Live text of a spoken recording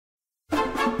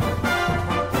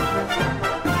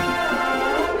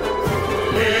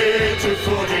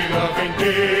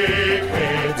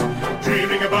dickheads,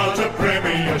 dreaming about a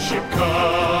Premiership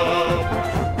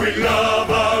Cup. We love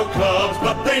our clubs,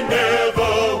 but they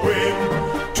never win.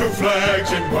 2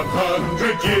 flags in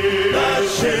 100 years. That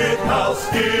shit house.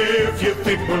 If you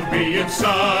think we'll be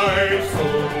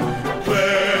insightful,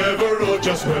 clever, or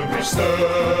just well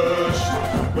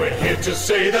researched, we're here to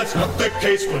say that's not the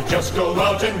case. We'll just go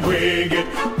out and wing it.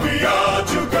 We are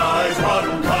 2 guys,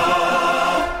 1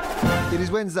 cup. It is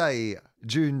Wednesday,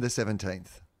 June the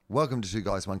 17th. Welcome to 2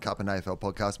 Guys, 1 Cup, an AFL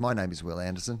podcast. My name is Will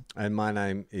Anderson. And my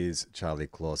name is Charlie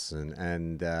Clausen.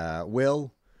 And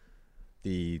Will,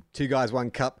 the 2 Guys,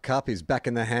 1 Cup is back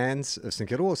in the hands of St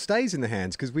Kilda, or stays in the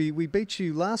hands, because we beat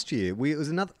you last year. It was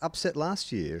another upset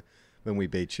last year when we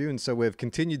beat you, and so we've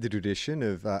continued the tradition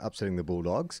of upsetting the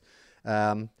Bulldogs.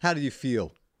 How do you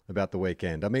feel about the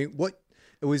weekend? I mean,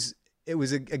 it was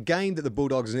a game that the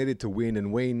Bulldogs needed to win,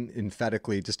 and win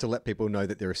emphatically, just to let people know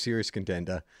that they're a serious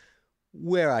contender.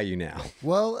 Where are you now?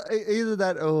 Well, either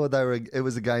that or it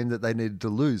was a game that they needed to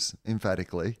lose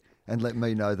emphatically and let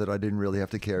me know that I didn't really have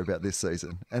to care about this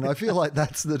season. And I feel like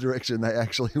that's the direction they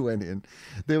actually went in.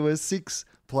 There were 6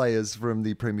 players from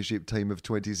the Premiership team of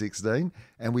 2016,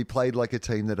 and we played like a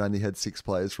team that only had 6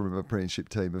 players from a Premiership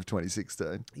team of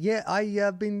 2016. Yeah, I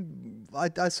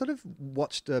sort of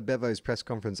watched Bevo's press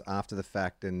conference after the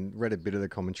fact and read a bit of the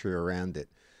commentary around it.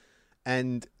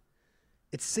 And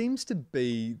it seems to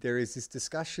be there is this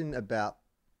discussion about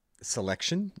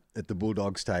selection at the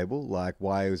Bulldogs table, like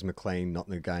why was McLean not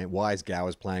in the game? Why is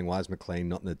Gowers playing? Why is McLean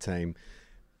not in the team?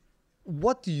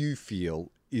 What do you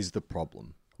feel is the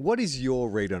problem? What is your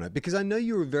read on it? Because I know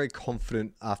you were very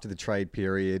confident after the trade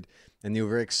period and you were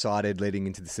very excited leading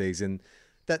into the season.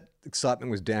 That excitement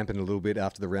was dampened a little bit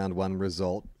after the round 1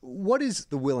 result. What is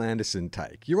the Will Anderson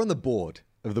take? You're on the board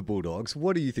of the Bulldogs.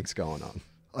 What do you think's going on?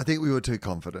 I think we were too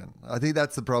confident. I think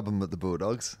that's the problem with the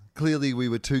Bulldogs. Clearly, we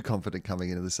were too confident coming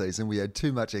into the season. We had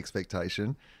too much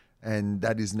expectation, and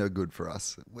that is no good for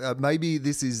us. Maybe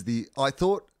this is I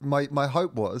thought, my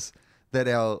hope was that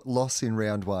our loss in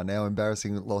round 1, our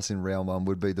embarrassing loss in round 1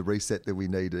 would be the reset that we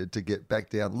needed to get back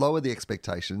down, lower the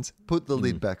expectations, put the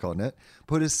lid back on it,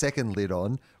 put a second lid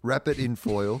on, wrap it in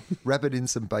foil, wrap it in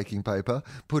some baking paper,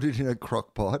 put it in a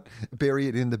crock pot, bury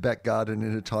it in the back garden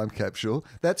in a time capsule.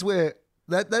 That's where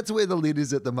the lid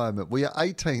is at the moment. We are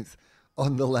 18th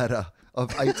on the ladder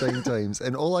of 18 teams.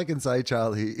 And all I can say,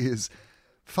 Charlie, is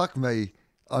fuck me,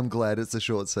 I'm glad it's a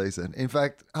short season. In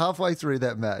fact, halfway through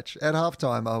that match, at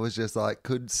halftime, I was just like,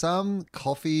 could some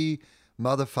coffee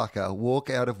motherfucker walk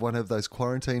out of one of those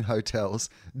quarantine hotels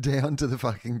down to the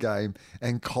fucking game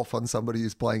and cough on somebody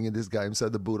who's playing in this game so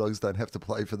the Bulldogs don't have to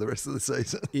play for the rest of the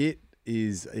season? It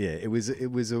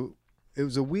was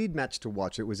a weird match to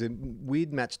watch. It was a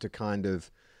weird match to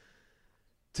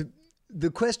the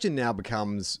question now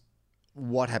becomes,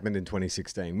 what happened in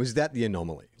 2016? Was that the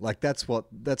anomaly? Like that's what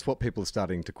people are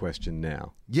starting to question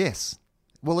now. Yes.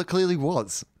 Well, it clearly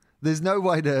was. There's no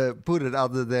way to put it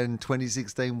other than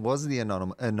 2016 was the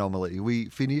anomaly. We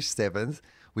finished 7th.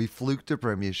 We fluked a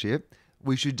premiership.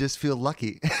 We should just feel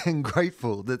lucky and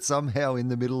grateful that somehow in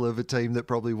the middle of a team that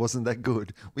probably wasn't that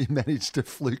good, we managed to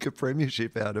fluke a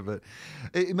premiership out of it.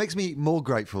 It makes me more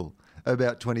grateful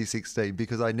about 2016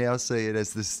 because I now see it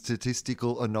as the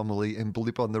statistical anomaly and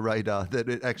blip on the radar that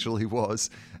it actually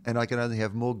was. And I can only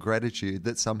have more gratitude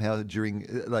that somehow during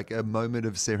like a moment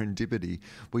of serendipity,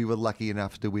 we were lucky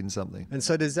enough to win something. And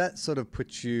so does that sort of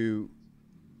put you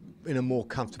in a more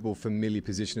comfortable, familiar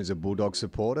position as a Bulldog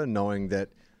supporter, knowing that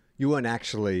you weren't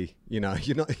actually, you're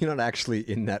not actually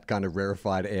in that kind of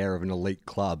rarefied air of an elite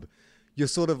club. You're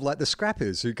sort of like the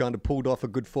scrappers who kind of pulled off a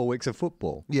good 4 weeks of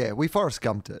football. Yeah, we Forrest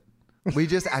Gumped it. We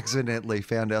just accidentally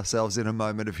found ourselves in a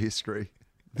moment of history.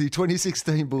 The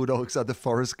 2016 Bulldogs are the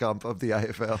Forrest Gump of the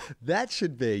AFL. That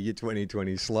should be your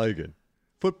 2020 slogan.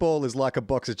 Football is like a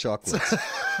box of chocolates.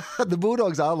 The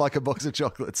Bulldogs are like a box of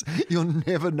chocolates. You'll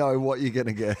never know what you're going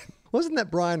to get. Wasn't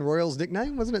that Brian Royal's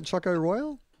nickname? Wasn't it Choco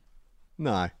Royal?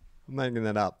 No, I'm making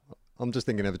that up. I'm just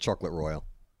thinking of a chocolate royal.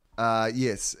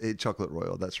 Yes, Chocolate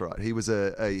Royal. That's right. He was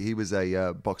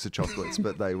a box of chocolates,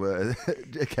 but they were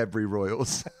Cadbury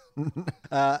Royals.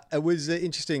 It was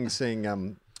interesting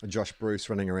seeing Josh Bruce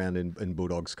running around in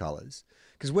Bulldogs colours.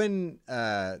 Because when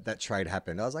that trade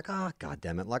happened, I was like, oh, God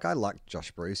damn it. Like, I like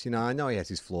Josh Bruce. I know he has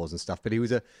his flaws and stuff, but he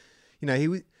was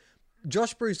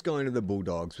Josh Bruce going to the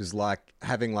Bulldogs was like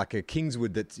having like a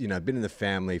Kingswood that's, been in the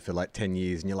family for like 10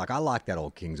 years. And you're like, I like that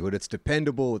old Kingswood. It's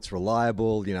dependable. It's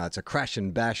reliable. It's a crash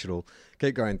and bash. It'll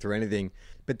keep going through anything.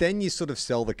 But then you sort of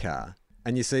sell the car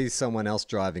and you see someone else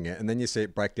driving it, and then you see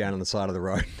it break down on the side of the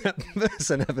road, that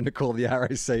person having to call the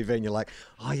RACV, and you're like,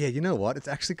 oh yeah, you know what? It's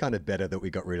actually kind of better that we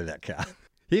got rid of that car.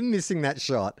 Him missing that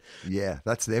shot Yeah,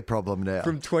 that's their problem now.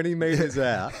 from 20 metres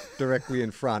out, directly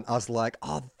in front, I was like,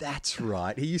 oh, that's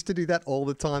right. He used to do that all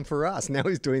the time for us. Now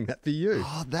he's doing that for you.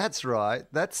 Oh, that's right.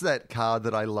 That's that car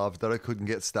that I loved that I couldn't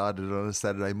get started on a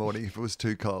Saturday morning if it was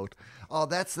too cold. Oh,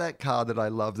 that's that car that I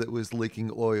loved that was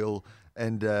leaking oil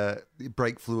and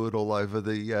brake fluid all over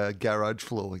the garage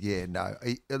floor. Yeah, no.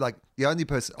 Like, the only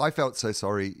person... I felt so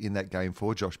sorry in that game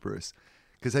for Josh Bruce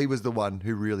because he was the one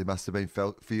who really must have been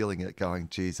feeling it, going,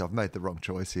 geez, I've made the wrong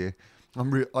choice here.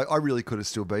 I really could have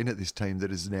still been at this team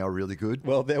that is now really good.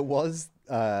 Well, there was,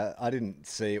 I didn't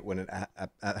see it when it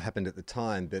happened at the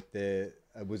time, but there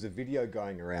was a video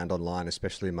going around online,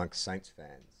 especially amongst Saints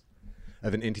fans,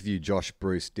 of an interview Josh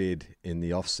Bruce did in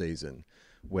the off-season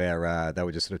where they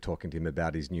were just sort of talking to him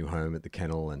about his new home at the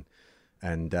Kennel,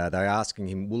 and they were asking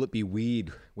him, will it be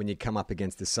weird when you come up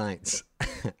against the Saints?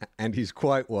 And his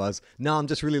quote was, no, I'm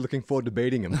just really looking forward to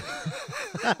beating them.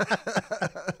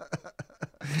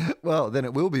 Well, then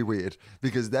it will be weird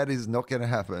because that is not going to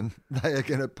happen. They are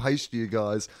going to paste you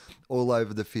guys all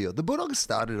over the field. The Bulldogs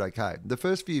started okay. The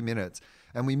first few minutes,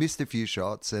 and we missed a few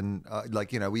shots, and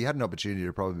we had an opportunity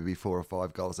to probably be 4 or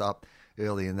 5 goals up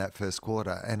early in that first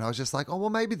quarter. And I was just like, oh,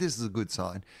 well, maybe this is a good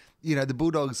sign. You know, the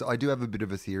Bulldogs, I do have a bit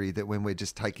of a theory that when we're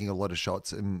just taking a lot of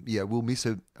shots, and yeah, we'll miss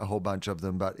a whole bunch of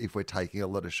them, but if we're taking a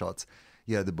lot of shots,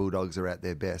 yeah, the Bulldogs are at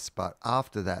their best. But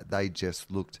after that, they just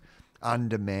looked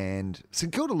undermanned.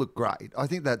 St Kilda looked great. I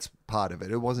think that's part of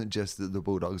it. It wasn't just that the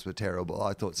Bulldogs were terrible.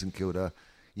 I thought St Kilda,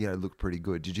 looked pretty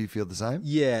good. Did you feel the same?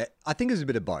 Yeah, I think it was a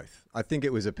bit of both. I think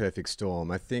it was a perfect storm.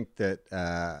 I think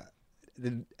that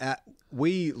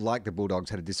we, like the Bulldogs,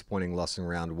 had a disappointing loss in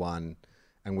round one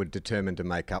and were determined to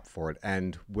make up for it.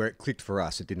 And where it clicked for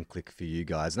us, it didn't click for you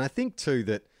guys. And I think too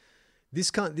that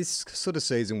this sort of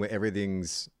season where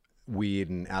everything's weird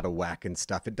and out of whack and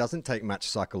stuff, it doesn't take much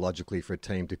psychologically for a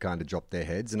team to kind of drop their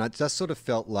heads. And I just sort of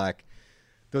felt like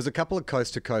there was a couple of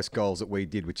coast-to-coast goals that we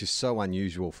did, which is so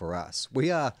unusual for us. We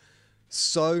are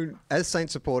so, as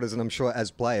Saints supporters, and I'm sure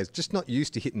as players, just not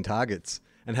used to hitting targets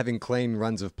and having clean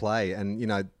runs of play. And,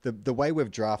 the way we've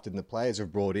drafted and the players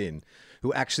have brought in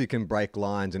who actually can break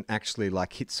lines and actually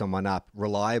like hit someone up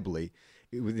reliably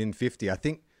within 50, I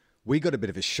think we got a bit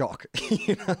of a shock.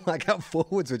 Like our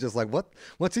forwards were just like,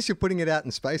 what's this? You're putting it out in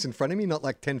space in front of me, not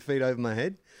like 10 feet over my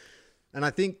head. And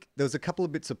I think there was a couple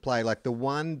of bits of play. Like the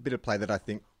one bit of play that I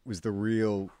think was the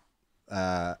real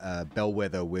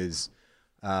bellwether was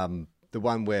the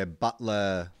one where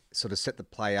Butler sort of set the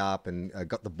play up and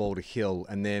got the ball to Hill,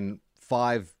 and then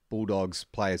 5 Bulldogs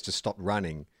players just stopped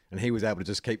running, and he was able to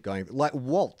just keep going, like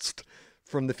waltzed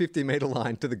from the 50-metre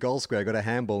line to the goal square, got a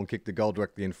handball and kicked the goal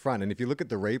directly in front. And if you look at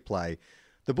the replay,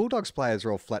 the Bulldogs players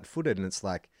are all flat-footed, and it's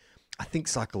like, I think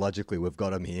psychologically we've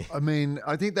got them here. I mean,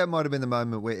 I think that might have been the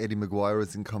moment where Eddie Maguire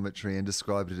was in commentary and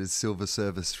described it as silver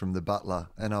service from the Butler.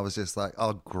 And I was just like,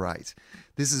 oh, great.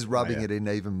 This is rubbing it in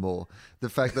even more. The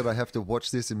fact that I have to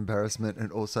watch this embarrassment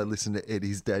and also listen to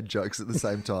Eddie's dad jokes at the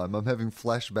same time. I'm having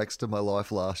flashbacks to my life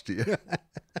last year.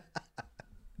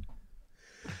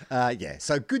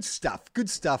 So good stuff. Good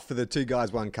stuff for the 2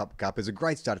 guys, 1 cup. It was a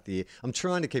great start of the year. I'm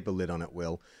trying to keep a lid on it,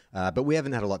 Will. But we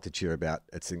haven't had a lot to cheer about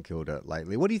at St Kilda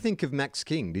lately. What do you think of Max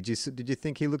King? Did you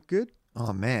think he looked good?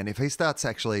 Oh, man. If he starts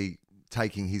actually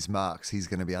taking his marks, he's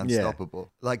going to be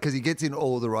unstoppable. Yeah. Because he gets in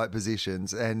all the right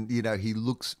positions and, he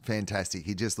looks fantastic.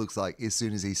 He just looks like as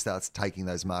soon as he starts taking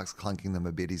those marks, clunking them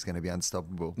a bit, he's going to be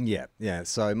unstoppable. Yeah.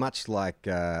 So much like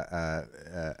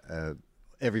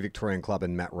every Victorian club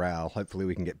and Matt Rowell, hopefully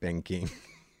we can get Ben King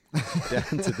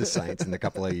down to the Saints in a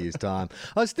couple of years' time.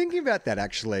 I was thinking about that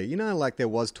actually. Like there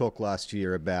was talk last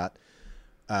year about,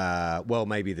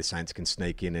 maybe the Saints can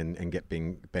sneak in and get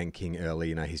Ben King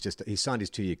early. He signed his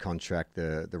 2-year contract,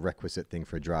 the requisite thing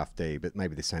for a draftee, but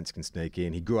maybe the Saints can sneak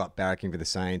in. He grew up barracking for the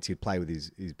Saints. He'd play with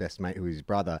his best mate, who was his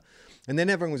brother. And then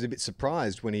everyone was a bit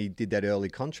surprised when he did that early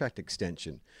contract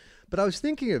extension. But I was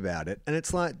thinking about it, and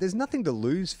it's like there's nothing to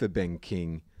lose for Ben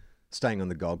King staying on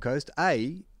the Gold Coast.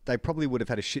 They probably would have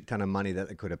had a shit ton of money that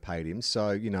they could have paid him.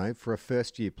 So, for a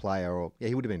first-year player,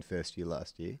 he would have been first year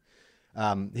last year.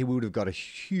 He would have got a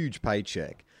huge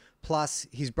paycheck. Plus,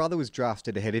 his brother was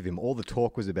drafted ahead of him. All the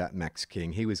talk was about Max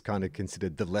King. He was kind of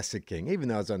considered the lesser King, even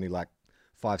though it was only like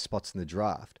 5 spots in the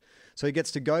draft. So he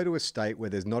gets to go to a state where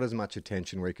there's not as much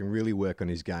attention, where he can really work on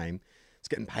his game. He's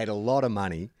getting paid a lot of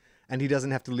money. And he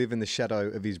doesn't have to live in the shadow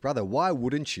of his brother. Why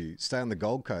wouldn't you stay on the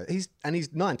Gold Coast? He's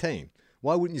 19.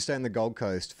 Why wouldn't you stay on the Gold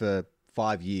Coast for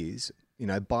 5 years,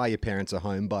 buy your parents a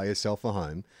home, buy yourself a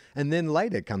home, and then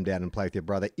later come down and play with your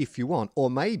brother if you want. Or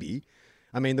maybe,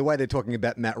 I mean, the way they're talking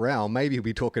about Matt Rowell, maybe he'll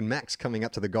be talking Max coming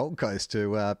up to the Gold Coast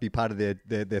to be part of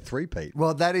their three-peat.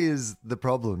 Well, that is the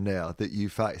problem now that you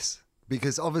face.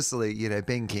 Because obviously,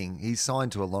 Ben King, he's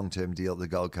signed to a long-term deal at the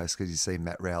Gold Coast because he's seen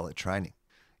Matt Rowell at training.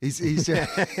 He's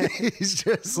just, he's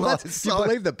just Well, like... you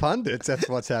believe the pundits, that's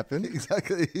what's happened.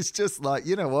 Exactly. He's just like,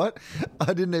 you know what?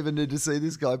 I didn't even need to see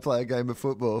this guy play a game of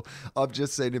football. I've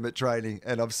just seen him at training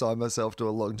and I've signed myself to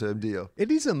a long-term deal.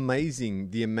 It is amazing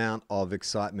the amount of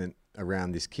excitement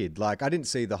around this kid. Like, I didn't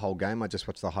see the whole game. I just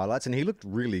watched the highlights and he looked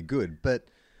really good. But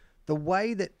the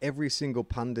way that every single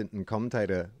pundit and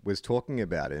commentator was talking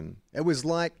about him, it was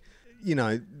like...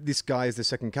 this guy is the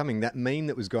second coming. That meme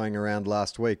that was going around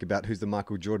last week about who's the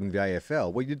Michael Jordan of the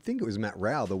AFL. Well, you'd think it was Matt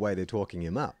Rowell, the way they're talking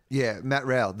him up. Yeah, Matt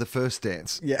Rowell, the first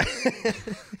dance. Yeah.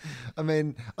 I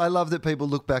mean, I love that people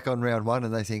look back on round one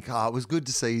and they think, it was good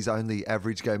to see his only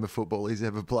average game of football he's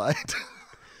ever played.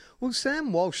 Well,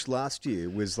 Sam Walsh last year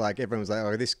was like, everyone was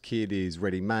like, this kid is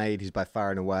ready-made. He's by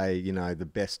far and away, the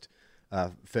best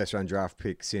first-round draft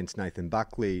pick since Nathan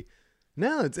Buckley.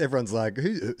 Now everyone's like,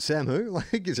 Sam who? Like,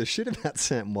 who gives a shit about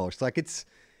Sam Walsh? Like, it's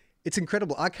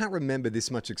incredible. I can't remember this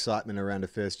much excitement around a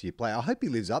first-year player. I hope he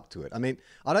lives up to it. I mean,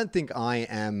 I don't think I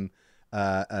am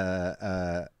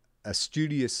a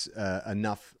studious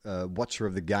enough watcher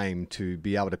of the game to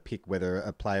be able to pick whether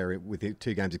a player with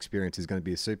 2 games experience is going to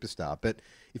be a superstar. But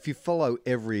if you follow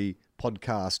every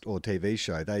podcast or TV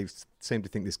show, they seem to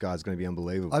think this guy's going to be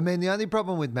unbelievable. I mean, the only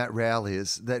problem with Matt Rowell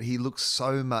is that he looks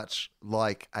so much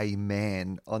like a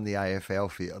man on the AFL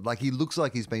field. Like, he looks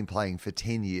like he's been playing for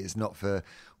 10 years, not for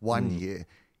 1 year.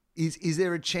 Is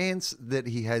there a chance that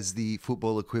he has the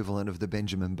football equivalent of the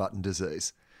Benjamin Button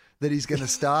disease? That he's going to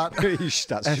start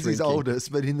as his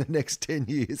oldest, but in the next 10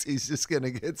 years, he's just going to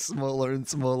get smaller and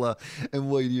smaller and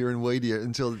weedier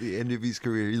until at the end of his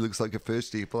career, he looks like a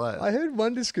first-year player. I heard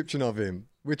one description of him,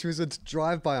 which was a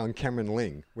drive-by on Cameron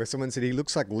Ling, where someone said he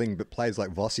looks like Ling but plays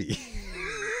like Vossi.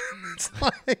 It's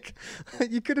like,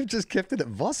 you could have just kept it at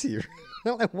Vossi.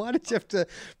 Like, why did you have to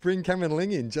bring Cameron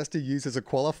Ling in just to use as a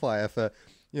qualifier for...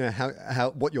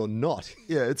 how what you're not.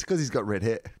 Yeah, it's because he's got red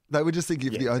hair. They were just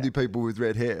thinking of the only people with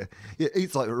red hair. Yeah,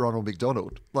 eats like Ronald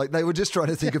McDonald. Like, they were just trying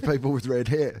to think of people with red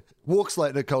hair. Walks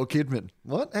like Nicole Kidman.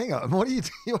 What? Hang on. What are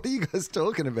you guys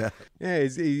talking about? Yeah,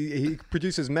 he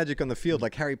produces magic on the field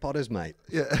like Harry Potter's mate.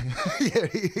 Yeah,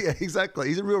 yeah, exactly.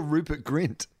 He's a real Rupert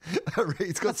Grint.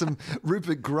 He's got some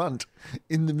Rupert Grunt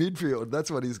in the midfield. That's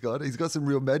what he's got. He's got some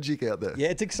real magic out there. Yeah,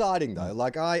 it's exciting though.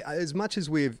 Like, as much as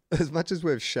we've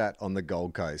shat on the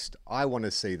Gold Coast, I want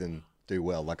to see them do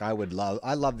well. Like, I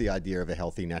love the idea of a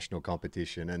healthy national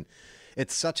competition, and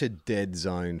it's such a dead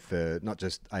zone for not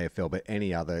just AFL but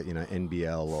any other,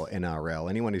 NBL or NRL.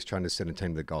 Anyone who's trying to send a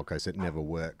team to the Gold Coast, it never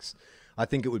works. I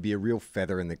think it would be a real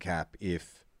feather in the cap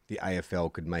if the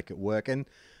AFL could make it work. And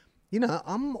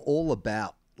I'm all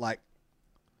about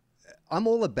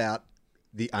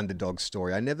the underdog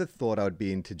story. I never thought I would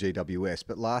be into GWS,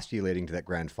 but last year leading to that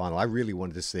grand final, I really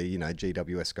wanted to see,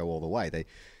 GWS go all the way. They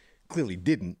clearly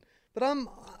didn't. But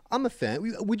I'm a fan.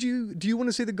 Do you want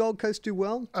to see the Gold Coast do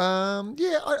well?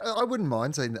 Yeah, I wouldn't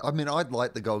mind saying that. I mean, I'd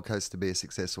like the Gold Coast to be a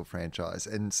successful franchise.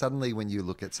 And suddenly when you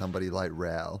look at somebody like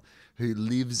Rowell, who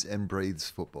lives and breathes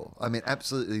football, I mean,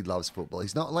 absolutely loves football.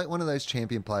 He's not like one of those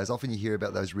champion players. Often you hear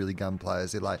about those really gun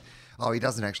players. They're like, he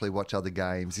doesn't actually watch other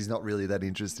games. He's not really that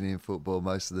interested in football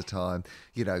most of the time.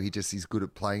 He's good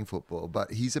at playing football.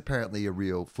 But he's apparently a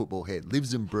real football head,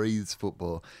 lives and breathes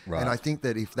football. Right. And I think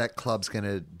that if that club's going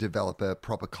to develop a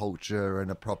proper culture and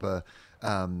a proper,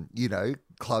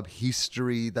 club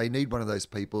history, they need one of those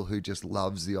people who just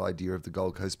loves the idea of the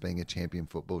Gold Coast being a champion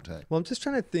football team. Well, I'm just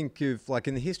trying to think of, like,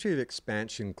 in the history of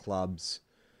expansion clubs,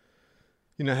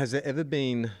 has there ever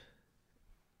been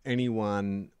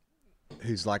anyone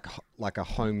who's like a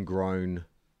homegrown,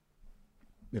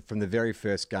 from the very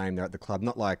first game they're at the club,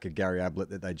 not like a Gary Ablett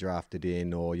that they drafted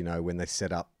in, or when they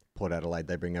set up Port Adelaide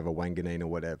they bring over Wanganeen or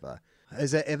whatever.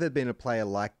 Has there ever been a player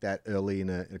like that early in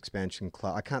an expansion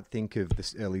club? I can't think of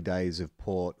the early days of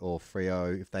Port or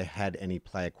Freo if they had any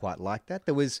player quite like that.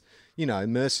 There was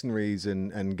mercenaries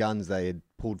and guns they had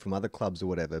pulled from other clubs or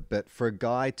whatever, but for a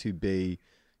guy to be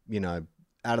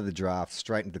out of the draft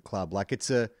straight into the club, like, it's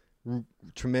a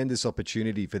tremendous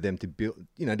opportunity for them to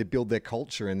build their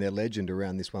culture and their legend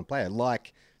around this one player,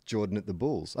 like Jordan at the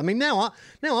Bulls. I mean, now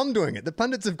I'm doing it. The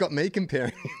pundits have got me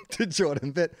comparing him to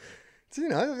Jordan, but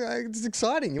it's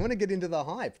exciting. You want to get into the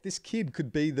hype. This kid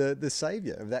could be the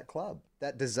savior of that club,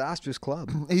 that disastrous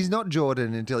club. He's not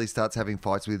Jordan until he starts having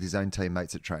fights with his own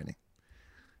teammates at training.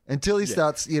 Until he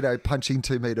starts, punching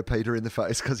 2 metre Peter in the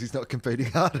face because he's not competing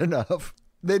hard enough.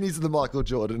 Then he's the Michael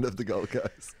Jordan of the Gold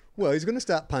Coast. Well, he's going to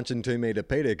start punching 2 metre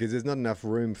Peter because there's not enough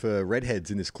room for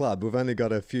redheads in this club. We've only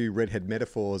got a few redhead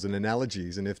metaphors and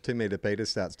analogies, and if 2 metre Peter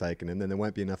starts taking him, then there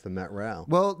won't be enough for Matt Rowell.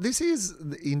 Well, this is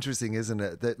interesting, isn't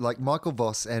it? That like Michael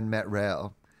Voss and Matt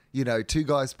Rowell, two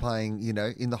guys playing,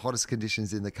 in the hottest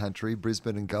conditions in the country,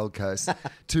 Brisbane and Gold Coast,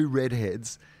 2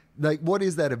 redheads. Like, what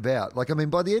is that about? Like, I mean,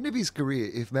 by the end of his career,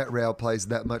 if Matt Rowell plays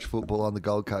that much football on the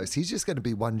Gold Coast, he's just going to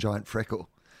be one giant freckle.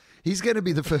 He's going to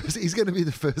be the first. He's going to be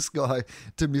the first guy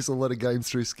to miss a lot of games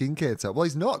through skin cancer. Well,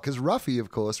 he's not, because Ruffy,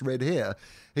 of course, red hair.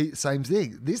 Same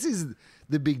thing. This is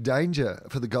the big danger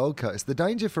for the Gold Coast. The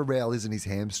danger for Rowell isn't his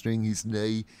hamstring, his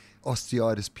knee,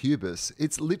 osteitis pubis.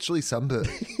 It's literally sunburn.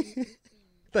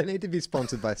 They need to be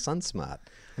sponsored by SunSmart.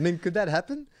 I mean, could that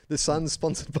happen? The Sun's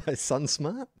sponsored by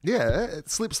SunSmart? Yeah,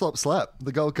 slip, slop, slap,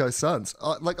 the Gold Coast Suns.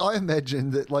 I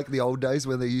imagine that like the old days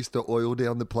when they used to oil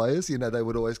down the players, they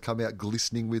would always come out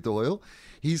glistening with oil.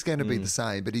 He's going to be the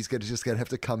same, but he's just going to have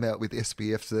to come out with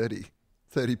SPF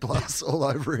 30 plus all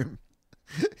over him.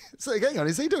 So hang on,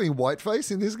 is he doing whiteface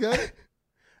in this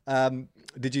game?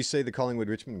 Did you see the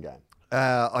Collingwood-Richmond game?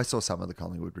 I saw some of the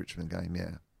Collingwood-Richmond game,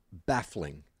 yeah.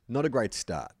 Baffling. Not a great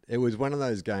start. It was one of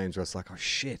those games where it's like, oh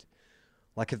shit.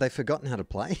 Like, have they forgotten how to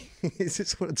play? Is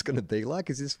this what it's going to be like?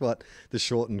 Is this what the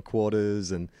shortened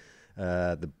quarters and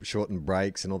the shortened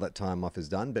breaks and all that time off has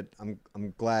done? But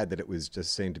I'm glad that it was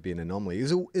just seemed to be an anomaly.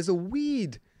 It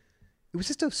was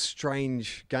just a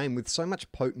strange game with so much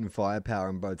potent firepower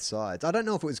on both sides. I don't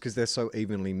know if it was because they're so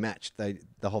evenly matched.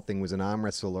 The whole thing was an arm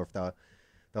wrestle, or if they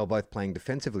were both playing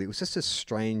defensively. It was just a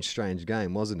strange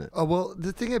game, wasn't it? Oh, well,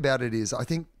 the thing about it is, I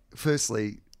think,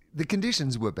 firstly, the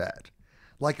conditions were bad.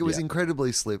 Like, it was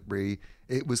incredibly slippery.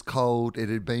 It was cold. It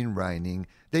had been raining.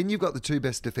 Then you've got the 2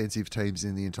 best defensive teams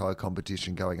in the entire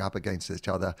competition going up against each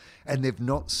other, and they've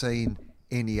not seen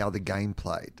any other game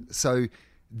played. So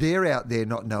they're out there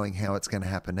not knowing how it's going to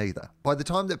happen either. By the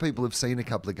time that people have seen a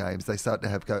couple of games, they start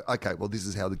to go, okay, well, this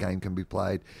is how the game can be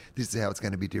played. This is how it's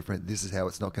going to be different. This is how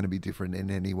it's not going to be different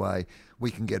in any way. We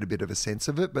can get a bit of a sense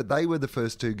of it. But they were the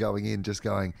first 2 going in just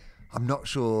going, I'm not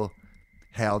sure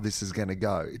how this is going to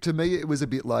go. To me, it was a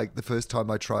bit like the first time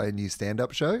I try a new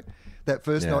stand-up show. That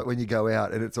first night when you go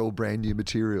out and it's all brand new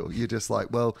material, you're just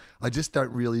like, well, I just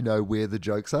don't really know where the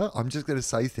jokes are. I'm just going to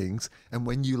say things, and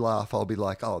when you laugh, I'll be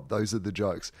like, oh, those are the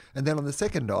jokes. And then on the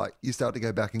second night, you start to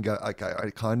go back and go, okay, I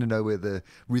kind of know where the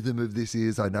rhythm of this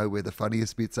is. I know where the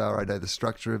funniest bits are. I know the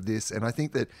structure of this. And I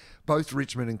think that both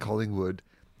Richmond and Collingwood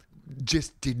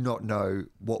just did not know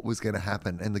what was going to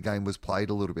happen, and the game was played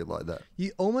a little bit like that.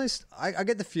 You almost, I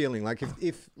get the feeling like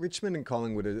if Richmond and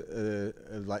Collingwood are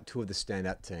like 2 of the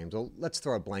standout teams, or let's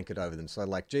throw a blanket over them. So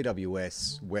like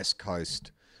GWS, West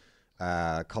Coast,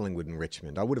 Collingwood and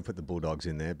Richmond. I would have put the Bulldogs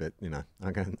in there, but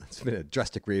it's been a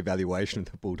drastic reevaluation of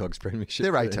the Bulldogs premiership.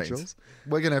 They're 18s.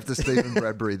 We're going to have to Stephen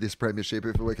Bradbury this premiership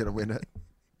if we're going to win it.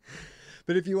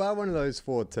 But if you are one of those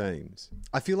 4 teams,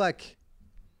 I feel like,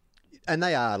 and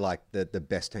they are like the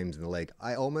best teams in the league.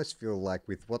 I almost feel like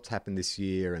with what's happened this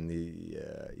year and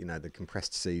the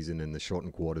compressed season and the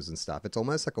shortened quarters and stuff, it's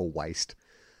almost like a waste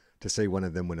to see one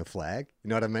of them win a flag. You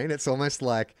know what I mean? It's almost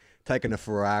like taking a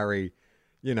Ferrari,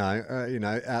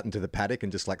 out into the paddock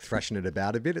and just like thrashing it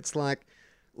about a bit. It's like,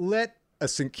 let a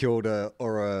St Kilda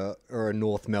or a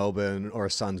North Melbourne or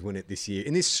a Suns win it this year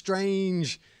in this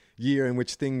strange year in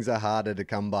which things are harder to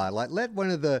come by. Like, let one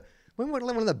of the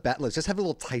battlers just have a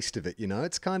little taste of it,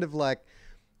 It's kind of like,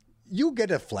 you'll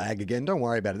get a flag again. Don't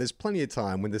worry about it. There's plenty of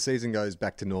time when the season goes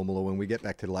back to normal or when we get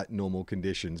back to like normal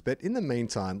conditions. But in the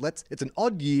meantime, it's an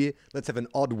odd year. Let's have an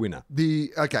odd winner.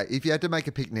 Okay, if you had to make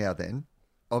a pick now then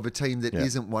of a team that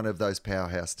isn't one of those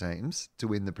powerhouse teams to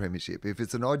win the premiership, if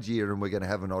it's an odd year and we're going to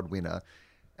have an odd winner,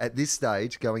 at this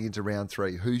stage, going into round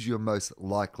 3, who's your most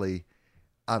unlikely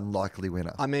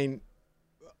winner? I mean,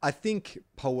 I think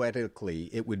poetically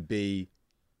it would be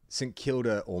St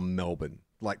Kilda or Melbourne,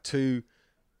 like two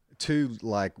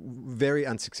like very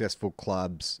unsuccessful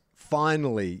clubs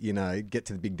finally, get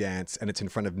to the big dance and it's in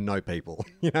front of no people.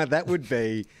 That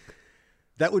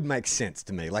would make sense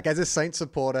to me. Like, as a Saints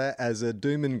supporter, as a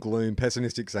doom and gloom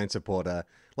pessimistic Saints supporter,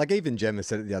 like even Gemma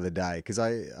said it the other day because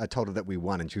I told her that we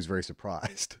won and she was very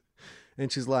surprised.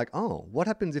 And she's like, oh, what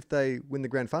happens if they win the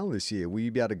grand final this year? Will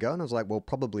you be able to go? And I was like, well,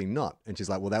 probably not. And she's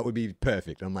like, well, that would be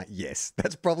perfect. I'm like, yes,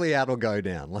 that's probably how it'll go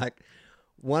down. Like,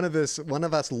 one of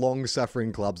us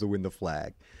long-suffering clubs will win the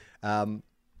flag.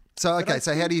 So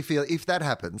how do you feel if that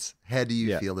happens? How do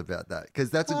you feel about that?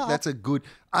 Because that's a good.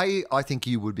 I think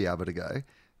you would be able to go.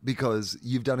 because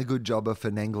you've done a good job of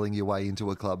finagling your way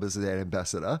into a club as their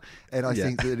ambassador. And I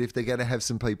think that if they're going to have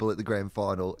some people at the grand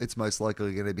final, it's most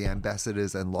likely going to be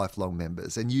ambassadors and lifelong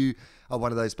members. And you are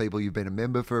one of those people, you've been a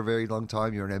member for a very long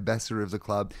time, you're an ambassador of the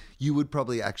club. You would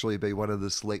probably actually be one of the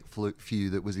select few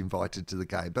that was invited to the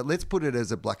game. But let's put it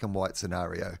as a black and white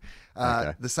scenario.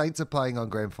 Okay. The Saints are playing on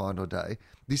grand final day.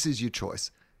 This is your choice.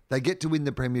 They get to win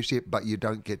the premiership, but you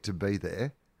don't get to be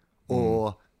there.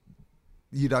 Or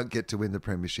you don't get to win the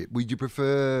premiership. Would you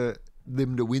prefer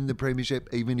them to win the premiership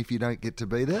even if you don't get to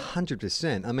be there?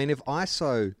 100%. I mean, if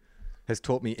ISO has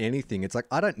taught me anything, it's like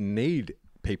I don't need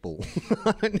people.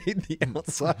 I don't need the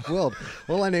outside world.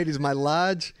 All I need is my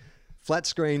large flat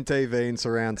screen TV and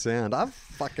surround sound. I've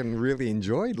fucking really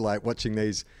enjoyed like watching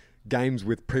these games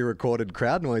with pre-recorded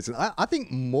crowd noise. And I think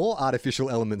more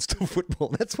artificial elements to football.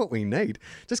 That's what we need.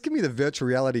 Just give me the virtual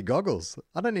reality goggles.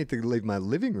 I don't need to leave my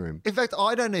living room. In fact,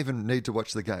 I don't even need to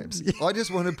watch the games. I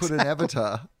just want to put an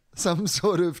avatar, some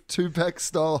sort of Tupac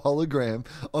style hologram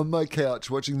on my couch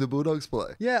watching the Bulldogs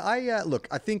play. Yeah,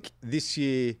 I think this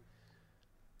year,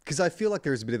 because I feel like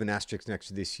there is a bit of an asterisk next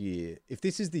to this year. If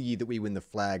this is the year that we win the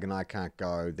flag and I can't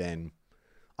go, then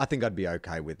I think I'd be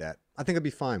okay with that. I think I'd be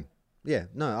fine. Yeah,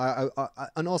 no,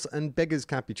 and beggars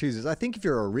can't be choosers. I think if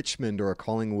you're a Richmond or a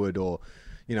Collingwood or,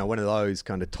 you know, one of those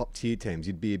kind of top tier teams,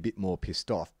 you'd be a bit more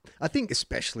pissed off. I think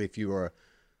especially if you were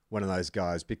one of those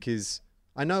guys, because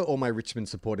I know all my Richmond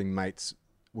supporting mates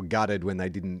were gutted when they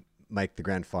didn't make the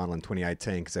grand final in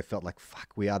 2018 because they felt like, fuck,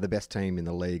 we are the best team in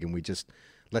the league and we just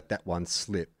let that one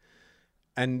slip.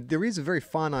 And there is a very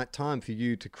finite time for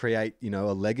you to create, you know,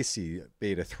 a legacy,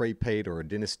 be it a three-peat or a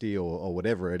dynasty or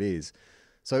whatever it is.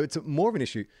 So it's more of an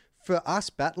issue. For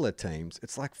us battler teams,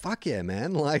 it's like, fuck yeah,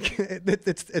 man! Like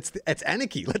it's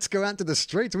anarchy. Let's go out to the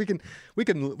streets. We can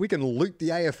loot the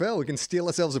AFL. We can steal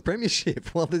ourselves a premiership.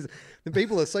 While the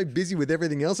people are so busy with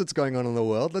everything else that's going on in the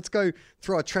world, let's go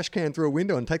throw a trash can through a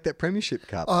window and take that premiership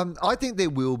cup. I think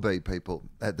there will be people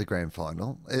at the grand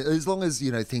final as long as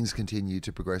things continue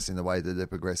to progress in the way that they're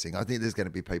progressing. I think there's going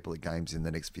to be people at games in the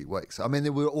next few weeks. I mean,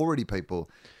 there were already people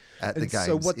at the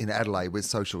games in Adelaide with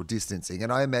social distancing.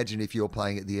 And I imagine if you're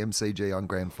playing at the MCG on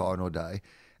grand final day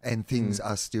and things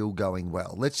are still going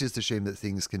well, let's just assume that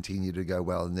things continue to go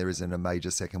well and there isn't a major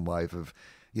second wave of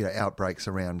outbreaks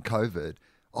around COVID,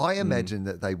 I imagine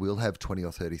that they will have 20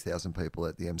 or 30,000 people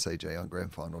at the MCG on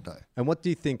grand final day. And what do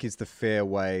you think is the fair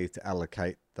way to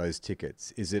allocate those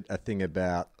tickets? Is it a thing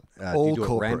about all do you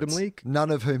do corporates, it randomly?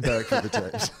 None of whom barrack for the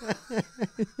teams.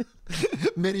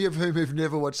 Many of whom have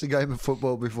never watched a game of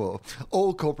football before.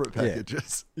 All corporate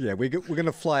packages. Yeah, we're going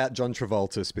to fly out John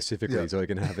Travolta specifically so we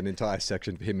can have an entire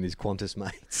section for him and his Qantas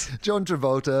mates. John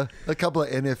Travolta, a couple of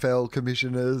NFL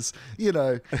commissioners,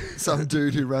 some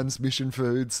dude who runs Mission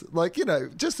Foods,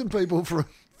 just some people from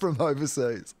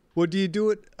overseas. Well, do you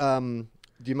do it? Do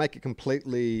you make it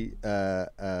completely?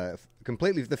 The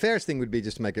fairest thing would be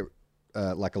just to make it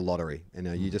like a lottery.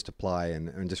 You just apply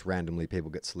and just randomly people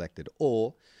get selected,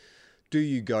 or do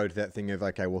you go to that thing of,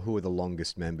 okay, well, who are the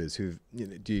longest members? Do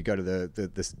you go to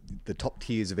the top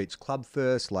tiers of each club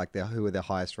first, like who are their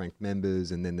highest ranked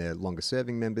members, and then their longest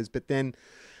serving members? But then,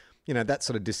 that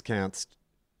sort of discounts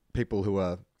people who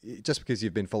are, just because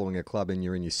you've been following a club and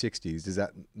you're in your 60s, does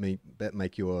that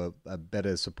make you a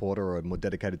better supporter or a more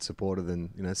dedicated supporter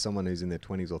than someone who's in their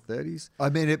 20s or 30s? I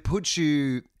mean, it puts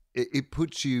you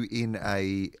in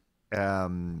a. They're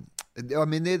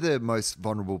the most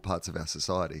vulnerable parts of our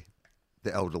society.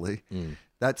 The elderly.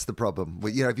 That's the problem.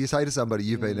 If you say to somebody,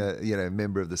 you've been a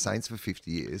member of the Saints for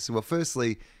 50 years, well,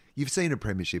 firstly, you've seen a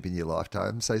premiership in your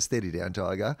lifetime, so steady down,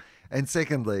 Tiger. And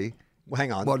secondly, well,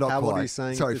 hang on. Well, not How quite. old are you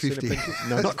saying? Sorry, 50.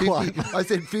 No, not 50, quite. I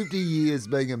said 50 years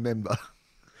being a member.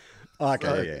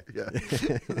 Okay, yeah.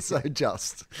 So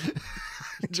just.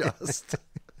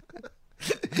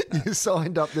 You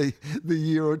signed up the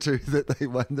year or two that they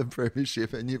won the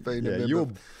premiership and you've been a member. You were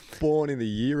born in the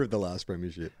year of the last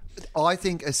premiership. I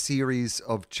think a series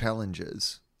of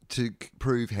challenges to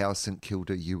prove how St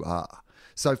Kilda you are.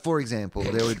 So, for example,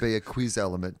 there would be a quiz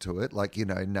element to it, like,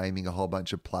 naming a whole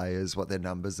bunch of players, what their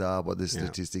numbers are, what their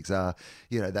statistics are,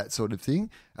 that sort of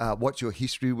thing. What's your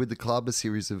history with the club, a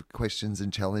series of questions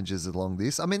and challenges along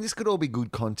this. I mean, this could all be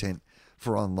good content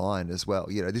for online as well.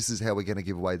 This is how we're going to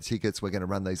give away the tickets. We're going to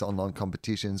run these online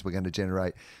competitions. We're going to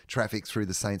generate traffic through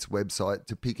the Saints website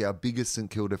to pick our biggest St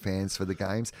Kilda fans for the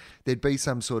games. There'd be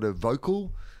some sort of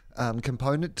vocal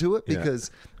component to it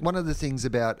because one of the things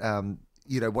about,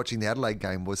 watching the Adelaide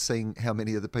game was seeing how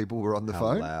many of the people were on the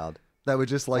phone. Loud. They were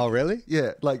just like, Oh, really?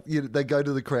 Yeah, like they go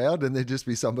to the crowd and there'd just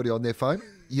be somebody on their phone.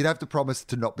 You'd have to promise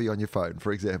to not be on your phone,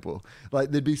 for example. Like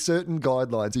there'd be certain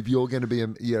guidelines if you're going to be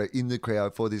in the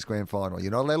crowd for this grand final.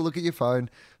 You're not allowed to look at your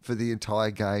phone for the entire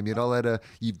game. You're not allowed to.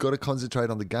 You've got to concentrate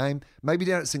on the game. Maybe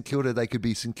down at St Kilda, they could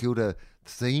be St Kilda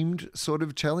themed sort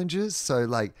of challenges. So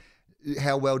like,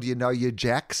 how well do you know your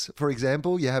jacks, for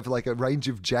example? You have like a range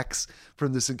of jacks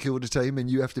from the St Kilda team and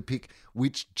you have to pick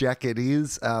which jack it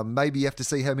is. Maybe you have to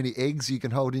see how many eggs you can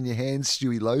hold in your hands,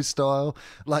 Stewie Lowe style.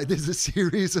 Like there's a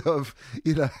series of,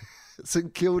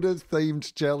 St Kilda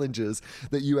themed challenges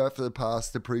that you have to pass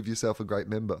to prove yourself a great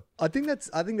member. I think that's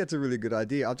a really good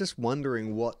idea. I'm just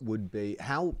wondering what would be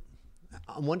how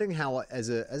as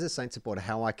a Saints supporter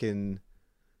how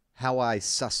I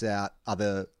suss out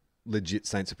other legit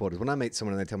Saints supporters. When I meet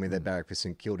someone and they tell me they barrack for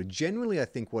St Kilda, generally I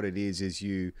think what it is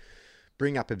you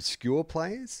bring up obscure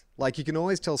players. Like you can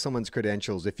always tell someone's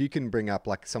credentials if you can bring up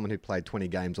like someone who played 20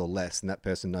 games or less and that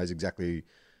person knows exactly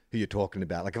who you're talking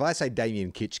about. Like if I say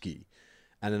Damien Kitschke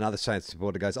and another Saints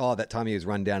supporter goes, oh, that time he was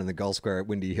run down in the goal square at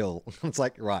Windy Hill. It's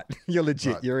like, right, you're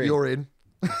legit, Right, you're in. You're in.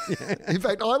 In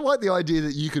fact, I like the idea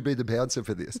that you could be the bouncer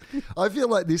for this. I feel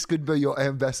like this could be your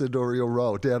ambassadorial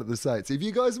role down at the Saints. If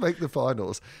you guys make the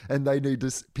finals and they need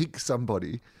to pick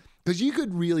somebody, because you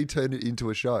could really turn it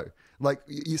into a show. Like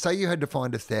you say you had to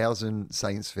find 1,000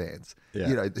 Saints fans,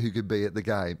 who could be at the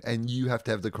game, and you have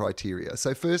to have the criteria.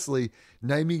 So firstly,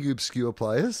 naming obscure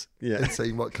players and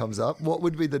seeing what comes up. What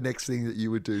would be the next thing that you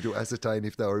would do to ascertain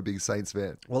if they were a big Saints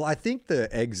fan? Well, I think the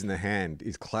eggs in the hand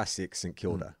is classic St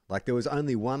Kilda. Like there was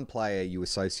only one player you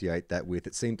associate that with.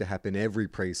 It seemed to happen every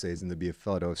preseason. There'd be a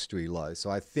photo of Stewie Lowe.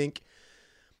 So I think,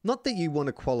 not that you want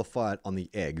to qualify it on the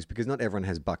eggs, because not everyone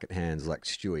has bucket hands like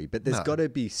Stewie, but there's got to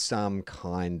be some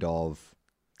kind of,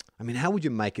 how would you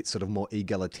make it sort of more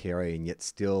egalitarian yet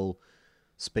still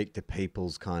speak to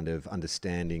people's kind of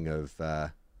understanding of,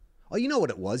 you know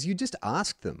what it was? You just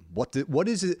ask them, what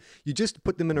is it? You just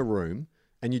put them in a room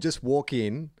and you just walk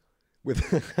in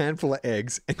with a handful of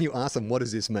eggs and you ask them, what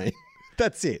does this mean?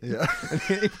 That's it. Yeah.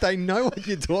 And if they know what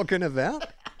you're talking about,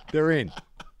 they're in.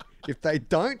 If they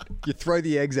don't, you throw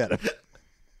the eggs at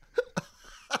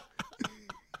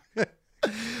them.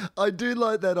 I do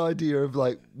like that idea of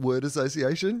like word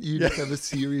association. You just have a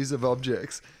series of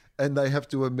objects and they have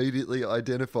to immediately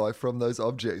identify from those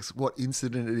objects what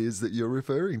incident it is that you're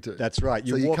referring to. That's right.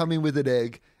 You come in with an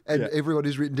egg and everyone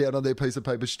is written down on their piece of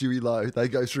paper, Stewie Lowe. They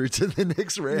go through to the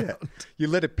next round. Yeah. You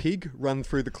let a pig run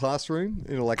through the classroom,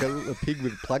 like a pig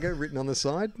with plugger written on the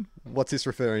side. What's this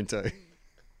referring to?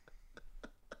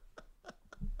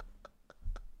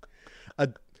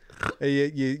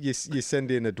 You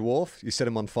send in a dwarf, you set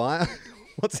him on fire.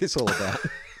 What's this all about?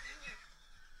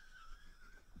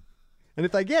 And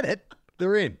if they get it,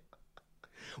 they're in.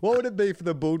 What would it be for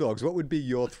the Bulldogs? What would be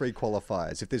your 3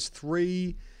 qualifiers? If there's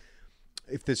three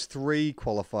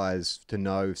qualifiers to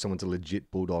know if someone's a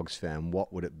legit Bulldogs fan,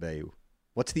 what would it be?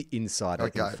 What's the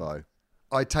insider info?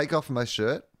 I take off my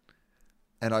shirt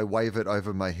and I wave it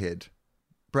over my head.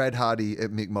 Brad Hardy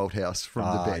at Mick Malthouse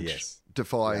from the bench. Yes.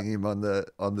 Defying him on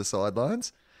the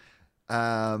sidelines.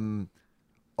 I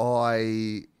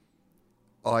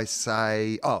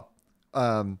say,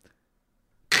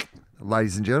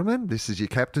 ladies and gentlemen, this is your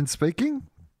captain speaking,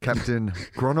 Captain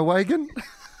Groenewegen.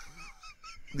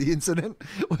 The incident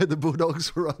where the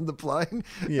Bulldogs were on the plane,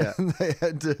 and they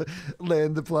had to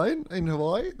land the plane in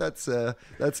Hawaii. That's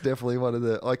definitely one of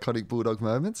the iconic Bulldog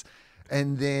moments.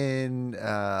 And then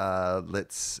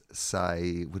let's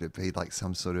say, would it be like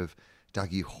some sort of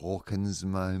Dougie Hawkins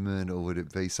moment, or would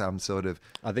it be some sort of?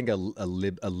 I think a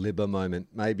Libba moment.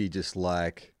 Maybe you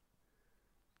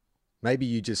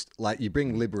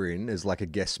bring Libba in as like a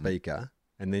guest speaker,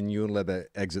 and then you and Libba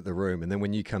exit the room, and then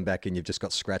when you come back in, you've just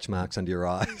got scratch marks under your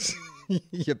eyes.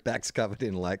 Your back's covered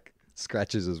in like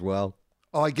scratches as well.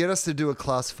 I get us to do a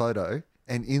class photo,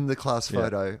 and in the class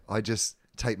photo, I just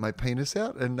take my penis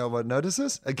out and no one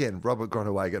notices. Again, Robert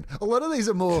Groenewegen. A lot of these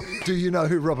are more, do you know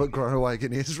who Robert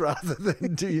Groenewegen is, rather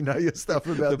than do you know your stuff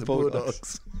about the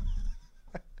Bulldogs?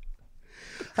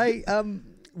 Hey,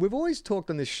 we've always talked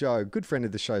on this show, good friend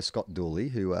of the show, Scott Dooley,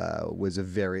 who was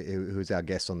our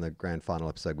guest on the grand final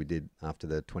episode we did after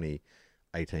the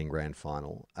 2018 grand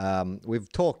final.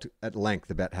 We've talked at length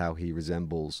about how he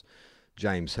resembles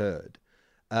James Hird.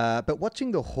 But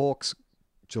watching the Hawks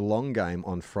Geelong game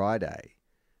on Friday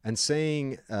and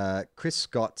seeing Chris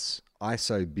Scott's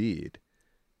ISO beard,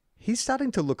 he's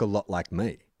starting to look a lot like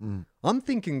me. I'm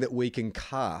thinking that we can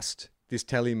cast this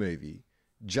telly movie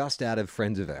just out of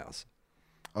friends of ours.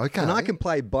 Okay. And I can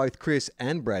play both Chris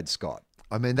and Brad Scott.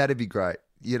 I mean, that'd be great.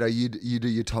 You know, you do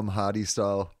your Tom Hardy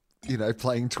style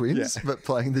playing twins, Yeah. but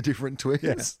playing the different twins.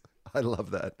 Yeah. I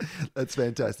love that. That's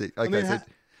fantastic. Okay, mean, so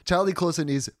Charlie Clausen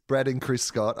is Brad and Chris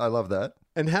Scott. I love that.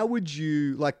 And how would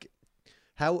you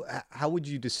how would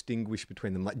you distinguish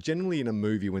between them? Like generally in a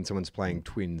movie when someone's playing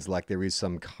twins, like there is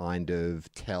some kind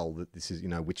of tell that this is,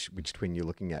 which twin you're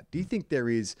looking at. Do you think there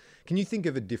is? Can you think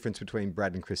of a difference between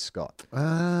Brad and Chris Scott?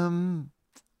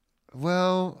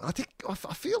 Well,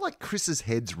 I feel like Chris's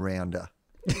head's rounder.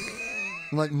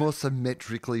 Like more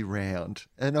symmetrically round.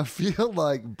 And I feel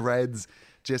like Brad's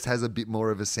just has a bit more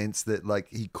of a sense that like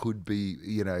he could be,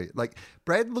 like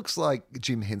Brad looks like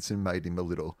Jim Henson made him a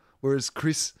little, whereas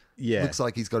Chris looks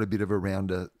like he's got a bit of a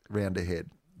rounder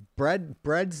head.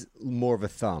 Brad's more of a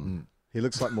thumb. He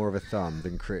looks like more of a thumb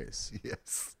than Chris.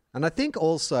 Yes. And I think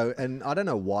also, and I don't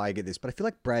know why I get this, but I feel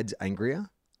like Brad's angrier,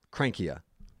 crankier.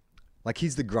 Like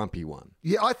he's the grumpy one.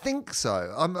 Yeah, I think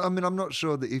so. I'm not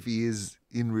sure that if he is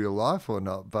in real life or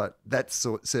not, but that's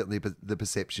certainly the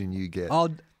perception you get.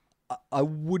 I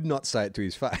would not say it to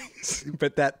his face,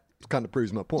 but that kind of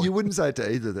proves my point. You wouldn't say it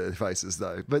to either of their faces,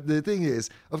 though. But the thing is,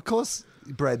 of course,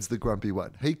 Brad's the grumpy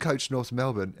one. He coached North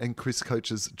Melbourne and Chris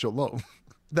coaches Geelong.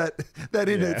 That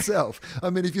in itself. I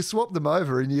mean, if you swap them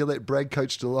over and you let Brad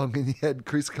coach Geelong and you had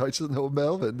Chris coach North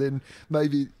Melbourne, then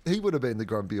maybe he would have been the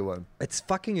grumpier one. It's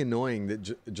fucking annoying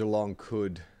that Geelong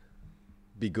could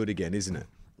be good again, isn't it?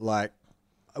 Like,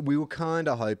 we were kind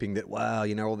of hoping that, wow,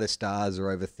 all their stars are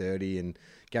over 30 and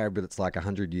Gary Billett's like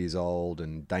 100 years old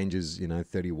and Danger's,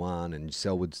 31 and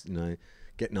Selwood's,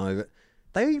 getting over.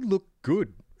 They look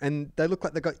good and they look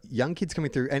like they've got young kids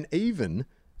coming through. And even,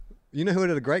 who had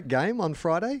a great game on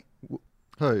Friday?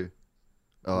 Who?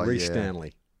 Oh, Reece yeah.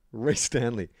 Stanley. Reece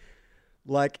Stanley.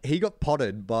 Like, he got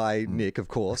potted by Nick, of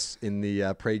course, in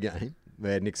the pre-game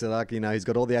where Nick said, like, he's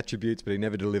got all the attributes, but he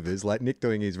never delivers. Like, Nick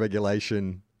doing his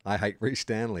regulation, I hate Reece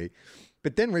Stanley.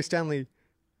 But then Reece Stanley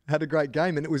had a great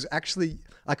game, and it was actually,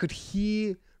 I could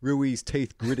hear Rui's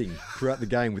teeth gritting throughout the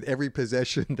game with every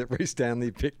possession that Reece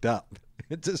Stanley picked up.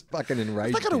 It just fucking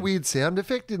enraged They got a him. weird sound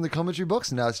effect in the commentary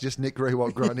box. No, it's just Nick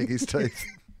Rewalt grinding his teeth.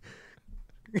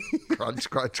 Crunch,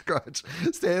 crunch, crunch.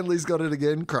 Stanley's got it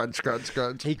again. Crunch, crunch,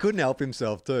 crunch. He couldn't help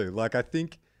himself too. Like, I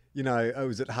think, it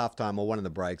was at halftime or one of the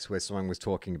breaks where someone was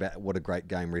talking about what a great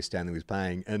game Reece Stanley was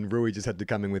playing, and Rui just had to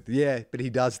come in with, yeah, but he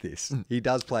does this. He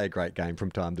does play a great game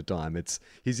from time to time. It's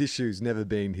his issue's never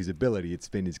been his ability, it's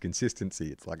been his consistency.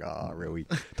 It's like, Rui.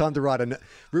 Time to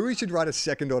Rui should write a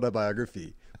second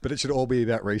autobiography, but it should all be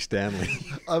about Reece Stanley.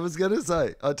 I was going to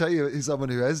say, I'll tell you, he's someone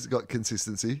who has got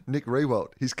consistency. Nick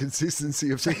Rewalt. His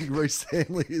consistency of thinking Reece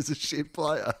Stanley is a shit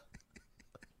player.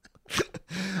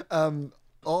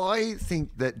 I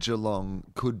think that Geelong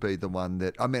could be the one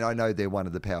that, I know they're one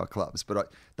of the power clubs,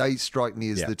 but they strike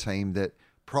me as the team that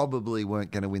probably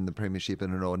weren't going to win the premiership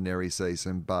in an ordinary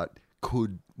season, but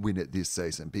could win it this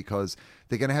season because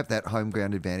they're going to have that home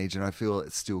ground advantage, and I feel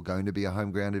it's still going to be a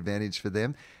home ground advantage for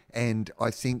them. And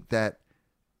I think that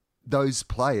those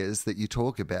players that you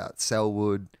talk about,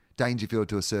 Selwood, Dangerfield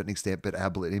to a certain extent, but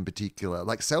Ablett in particular.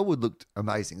 Like Selwood looked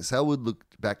amazing. Selwood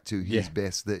looked back to his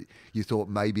best that you thought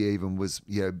maybe even was,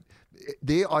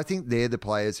 I think they're the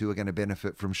players who are going to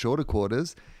benefit from shorter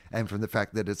quarters and from the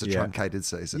fact that it's a truncated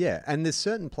season. Yeah, and there's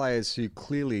certain players who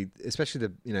clearly, especially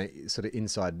the sort of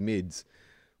inside mids,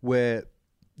 where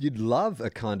you'd love a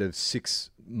kind of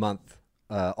 6-month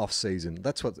off season.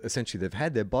 That's what essentially they've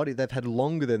had. They've had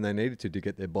longer than they needed to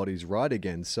get their bodies right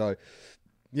again. So,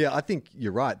 yeah, I think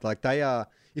you're right. Like they are,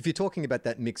 if you're talking about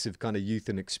that mix of kind of youth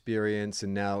and experience,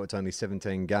 and now it's only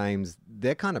 17 games,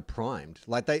 they're kind of primed.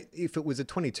 Like if it was a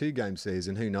 22 game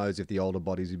season, who knows if the older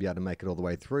bodies would be able to make it all the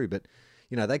way through. But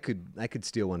they could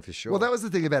steal one for sure. Well, that was the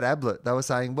thing about Ablett. They were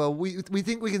saying, well, we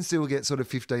think we can still get sort of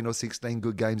 15 or 16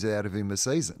 good games out of him a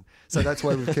season. So that's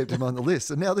why we've kept him on the list.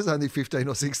 And now there's only 15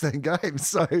 or 16 games.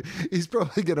 So he's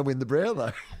probably going to win the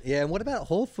Brownlow. Yeah, and what about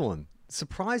Hawthorn?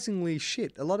 Surprisingly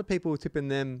shit. A lot of people were tipping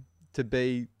them to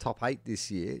be top 8 this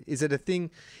year. Is it a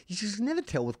thing? You just never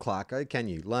tell with Clarko, can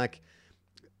you? Like,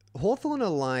 Hawthorn are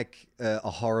like a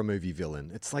horror movie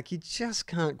villain. It's like you just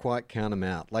can't quite count them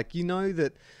out. Like,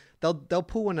 that they'll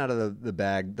pull one out of the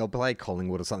bag. They'll play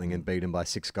Collingwood or something and beat them by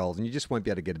 6 goals, and you just won't be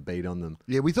able to get a beat on them.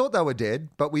 Yeah, we thought they were dead,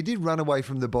 but we did run away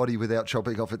from the body without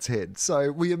chopping off its head.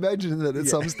 So we imagine that at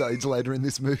some stage later in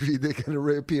this movie, they're going to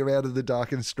reappear out of the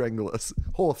dark and strangle us.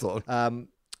 Hawthorn.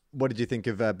 What did you think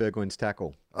of Burgoyne's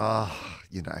tackle? Paddy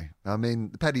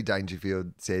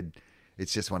Dangerfield said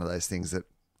it's just one of those things that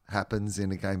happens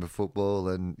in a game of football.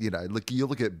 And, you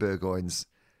look at Burgoyne's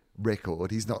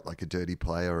record. He's not like a dirty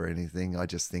player or anything. I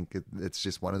just think it's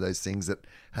just one of those things that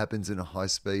happens in a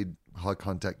high-speed,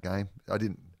 high-contact game. I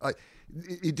didn't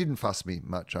It didn't fuss me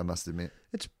much, I must admit.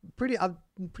 It's pretty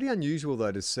unusual,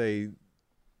 though, to see.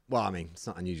 Well, I mean, it's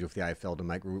not unusual for the AFL to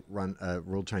make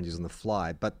rule changes on the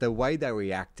fly, but the way they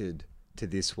reacted to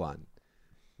this one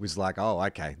was like, oh,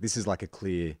 okay, this is like a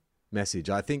clear message.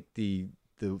 I think the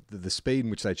speed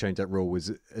in which they changed that rule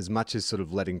was as much as sort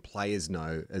of letting players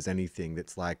know as anything.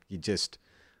 That's like you just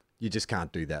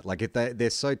can't do that. Like if they're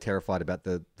so terrified about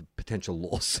the potential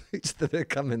lawsuits that are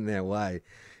coming their way,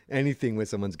 anything where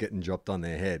someone's getting dropped on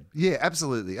their head. Yeah,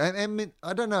 absolutely. I mean,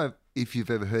 I don't know if you've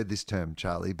ever heard this term,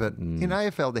 Charlie, but in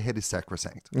AFL, the head is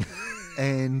sacrosanct.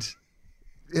 And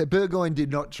Burgoyne did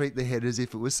not treat the head as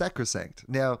if it was sacrosanct.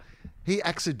 Now, he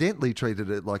accidentally treated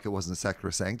it like it wasn't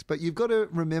sacrosanct, but you've got to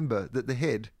remember that the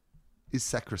head is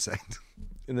sacrosanct.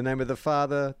 In the name of the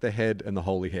Father, the Head, and the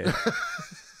Holy Head.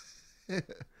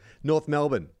 North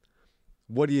Melbourne,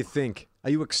 what do you think? Are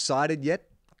you excited yet?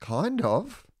 Kind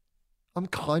of. I'm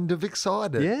kind of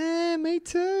excited. Yeah, me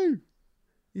too.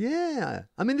 Yeah.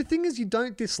 I mean, the thing is, you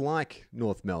don't dislike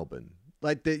North Melbourne.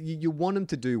 Like, you want them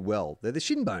to do well. They're the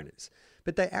shin boners.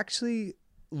 But they actually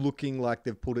looking like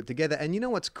they've pulled it together. And you know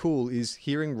what's cool is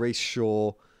hearing Reece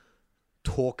Shaw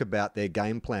talk about their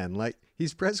game plan. Like,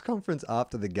 his press conference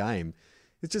after the game,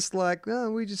 it's just like,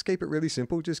 oh, we just keep it really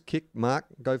simple. Just kick, mark,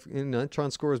 go, try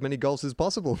and score as many goals as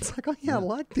possible. It's like, oh yeah, I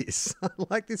like this. I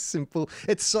like this simple.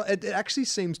 It actually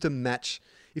seems to match.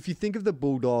 If you think of the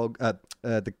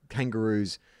the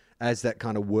Kangaroos as that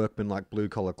kind of workman-like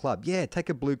blue-collar club, yeah, take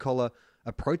a blue-collar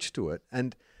approach to it.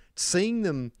 And seeing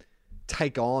them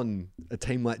take on a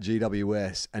team like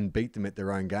GWS and beat them at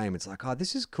their own game, it's like, oh,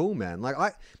 this is cool, man.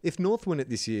 Like, if North win it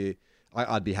this year,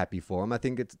 I'd be happy for them. I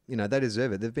think it's, they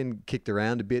deserve it. They've been kicked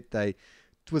around a bit.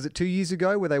 Was it 2 years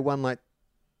ago where they won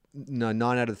 9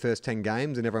 out of the first 10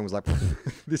 games and everyone was like,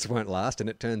 this won't last, and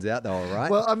it turns out they're all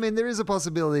right. Well, I mean, there is a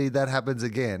possibility that happens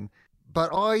again,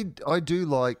 but I do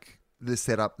like the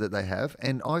setup that they have,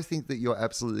 and I think that you're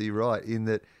absolutely right in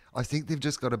that I think they've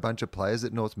just got a bunch of players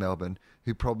at North Melbourne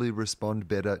who probably respond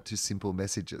better to simple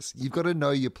messages. You've got to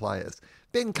know your players.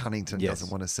 Ben Cunnington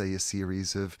doesn't want to see a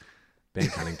series of... Ben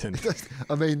Cunnington.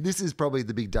 I mean, this is probably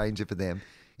the big danger for them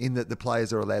in that the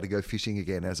players are allowed to go fishing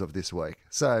again as of this week.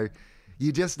 So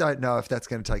you just don't know if that's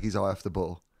going to take his eye off the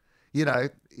ball.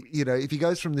 If he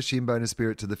goes from the shin boner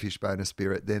spirit to the fish boner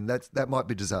spirit, then that might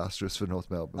be disastrous for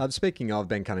North Melbourne. Speaking of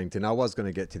Ben Cunnington, I was going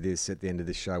to get to this at the end of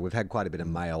this show. We've had quite a bit of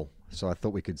mail, so I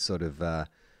thought we could sort of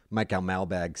make our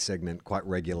mailbag segment quite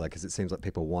regular because it seems like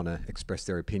people want to express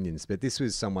their opinions. But this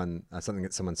was something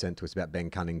that someone sent to us about Ben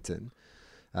Cunnington.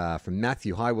 From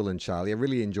Matthew. Hi, Will and Charlie. I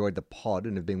really enjoyed the pod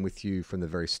and have been with you from the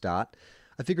very start.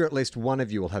 I figure at least one of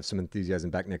you will have some enthusiasm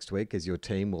back next week as your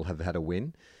team will have had a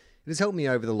win. It has helped me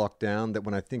over the lockdown that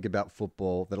when I think about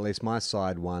football, that at least my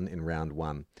side won in round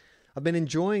one. I've been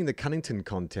enjoying the Cunnington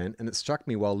content, and it struck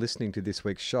me while listening to this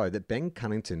week's show that Ben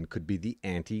Cunnington could be the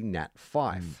anti-Nat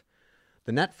Fyfe.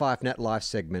 The Nat Fyfe Nat Life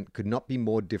segment could not be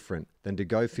more different than to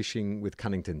go fishing with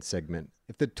Cunnington segment.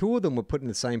 If the two of them were put in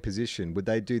the same position, would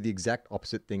they do the exact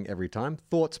opposite thing every time?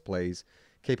 Thoughts, please.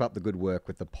 Keep up the good work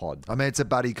with the pod. I mean, it's a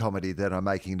buddy comedy that I'm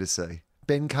making to see.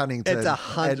 Ben Cunnington It's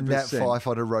 100%. and Nat Fyfe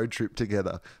on a road trip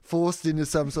together, forced into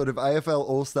some sort of AFL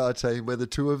All-Star team where the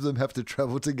two of them have to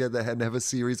travel together and have a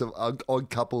series of odd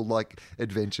couple-like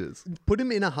adventures. Put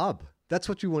them in a hub. That's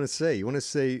what you want to see. You want to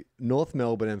see North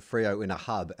Melbourne and Freo in a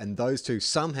hub, and those two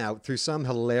somehow, through some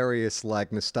hilarious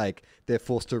mistake, they're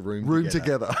forced to room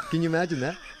together. Can you imagine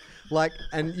that?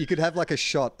 And you could have a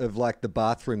shot of the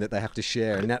bathroom that they have to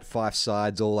share, and Nat Fyfe's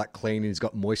side's all clean, and he's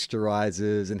got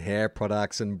moisturizers and hair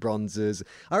products and bronzers.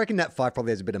 I reckon Nat Fyfe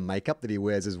probably has a bit of makeup that he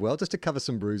wears as well, just to cover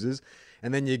some bruises.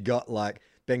 And then you got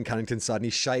Ben Cunnington's side, and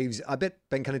he shaves. I bet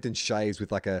Ben Cunnington shaves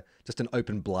with just an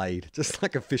open blade, just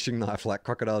like a fishing knife, like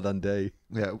Crocodile Dundee.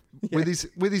 Yeah, with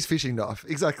his fishing knife,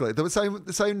 exactly the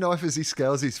same knife as he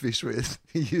scales his fish with.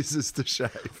 He uses to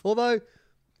shave. Although,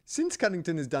 since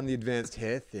Cunnington has done the advanced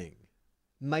hair thing,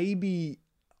 maybe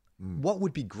what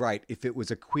would be great if it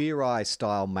was a Queer Eye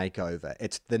style makeover?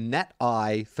 It's the Nat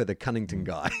Eye for the Cunnington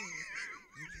guy.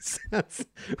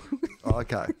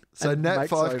 Okay, so Nat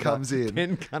Fyfe comes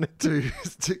in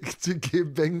to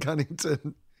give Ben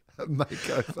Cunnington a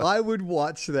makeover. I would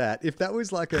watch that if that was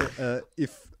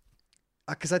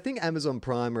because I think Amazon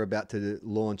Prime are about to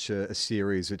launch a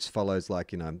series which follows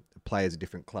players at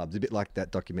different clubs, a bit like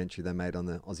that documentary they made on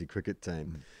the Aussie cricket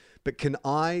team. But can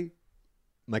I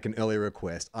make an early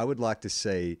request? I would like to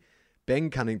see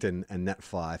Ben Cunnington and Nat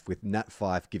Fyfe, with Nat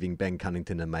Fyfe giving Ben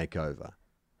Cunnington a makeover.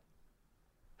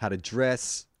 How to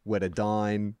dress, where to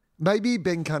dine, Maybe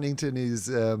Ben Cunnington is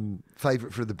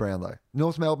favourite for the Brownlow.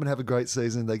 North Melbourne have a great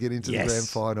season. They get into the grand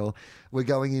final. We're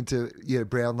going into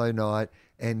Brownlow night,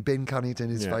 and Ben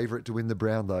Cunnington is favourite to win the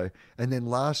Brownlow. And then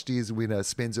last year's winner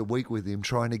spends a week with him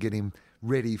trying to get him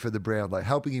ready for the Brownlow,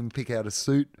 helping him pick out a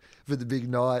suit for the big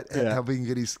night, and helping him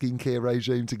get his skincare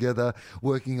regime together,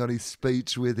 working on his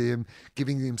speech with him,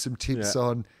 giving him some tips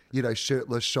on,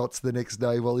 shirtless shots the next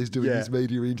day while he's doing his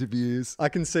media interviews. I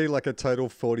can see like a total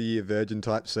 40-year virgin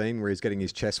type scene where he's getting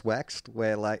his chest waxed,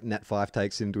 where like Nat Five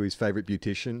takes him to his favourite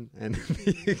beautician, and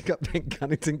you've got Ben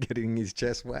Cunnington getting his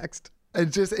chest waxed.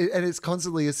 And it's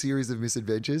constantly a series of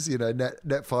misadventures.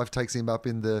 Nat Five takes him up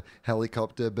in the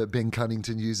helicopter, but Ben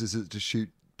Cunnington uses it to shoot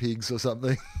pigs or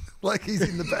something. Like he's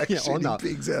in the back shooting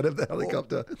pigs out of the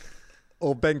helicopter.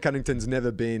 Or Ben Cunnington's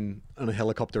never been on a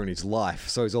helicopter in his life,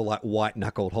 so he's all like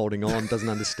white-knuckled, holding on, doesn't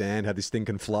understand how this thing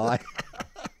can fly.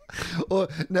 Or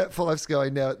Nat Five's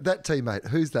going, now, that teammate,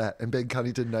 who's that? And Ben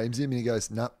Cunnington names him, and he goes,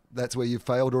 no, that's where you've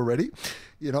failed already.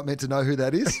 You're not meant to know who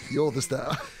that is. You're the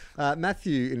star.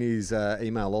 Matthew, in his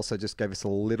email, also just gave us a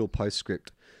little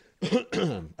postscript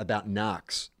about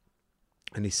narcs.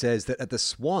 And he says that at the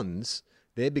Swans,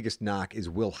 their biggest narc is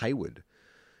Will Hayward.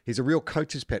 He's a real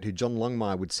coach's pet who John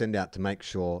Longmire would send out to make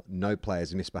sure no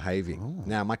players are misbehaving. Oh.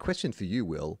 Now, my question for you,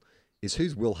 Will, is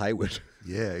who's Will Hayward?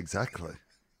 Yeah, exactly.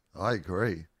 I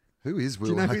agree. Who is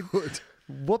Will Hayward?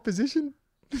 What position?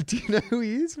 Do you know who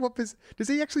he is? Does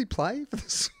he actually play for the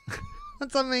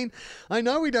Swans? I mean, I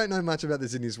know we don't know much about the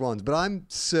Sydney Swans, but I'm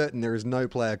certain there is no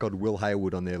player called Will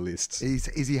Hayward on their lists.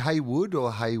 Is he Haywood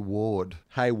or Hayward?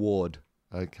 Hayward.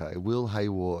 Okay, Will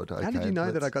Hayward. Okay, how did you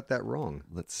know that I got that wrong?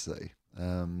 Let's see.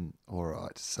 All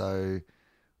right, so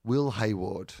Will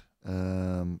Hayward.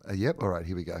 Yep, all right,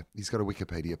 here we go. He's got a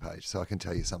Wikipedia page, so I can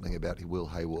tell you something about Will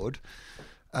Hayward.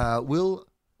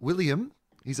 William,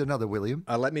 he's another William.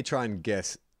 Let me try and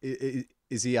guess.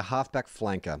 Is he a halfback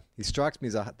flanker? He strikes me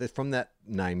as from that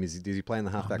name. Does he play in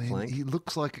the halfback flank? He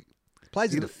looks like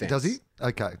plays in defence. Does he?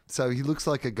 Okay, so he looks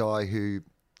like a guy who.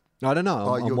 I don't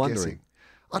know. I'm wondering. Guessing.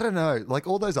 I don't know. Like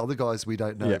all those other guys we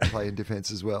don't know play in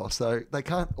defence as well. So they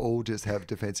can't all just have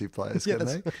defensive players, can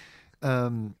they?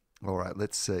 All right,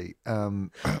 let's see.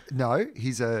 No,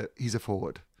 he's a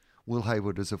forward. Will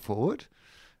Hayward is a forward.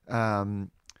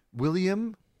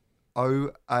 William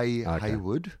O.A.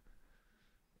 Hayward.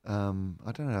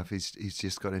 I don't know if he's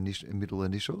just got middle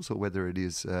initials or whether it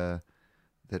is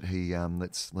that he.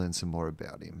 Let's learn some more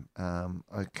about him.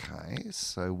 Okay,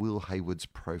 so Will Hayward's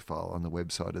profile on the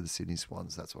website of the Sydney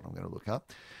Swans. That's what I'm going to look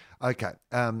up. Okay,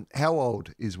 how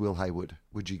old is Will Hayward?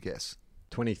 Would you guess?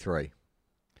 23.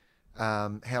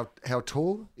 How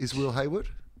tall is Will Hayward?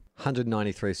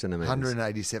 193 centimetres.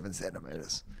 187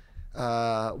 centimetres.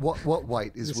 What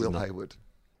weight is Will Hayward?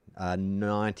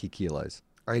 90 kilos.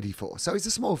 84. So he's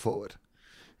a small forward.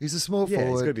 He's a small forward. Yeah,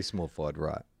 he's got to be small forward,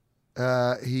 right?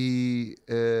 He's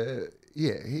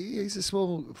a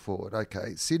small forward.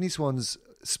 Okay. Sydney Swans,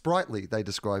 sprightly, they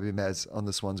describe him as on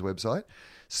the Swans website.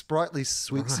 Sprightly,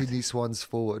 sweet Sydney Swans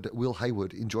forward Will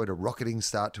Hayward enjoyed a rocketing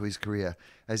start to his career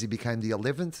as he became the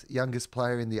 11th youngest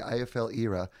player in the AFL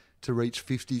era to reach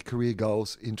 50 career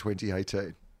goals in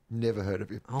 2018. Never heard of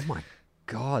him. Oh my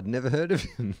God, never heard of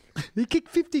him. He kicked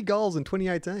 50 goals in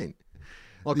 2018.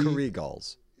 Or career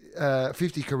goals.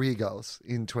 50 career goals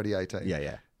in 2018.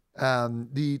 Yeah.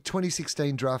 The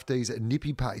 2016 draftees'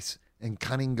 nippy pace and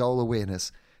cunning goal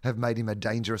awareness have made him a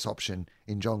dangerous option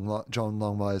in John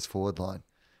Longmire's forward line.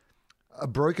 A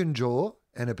broken jaw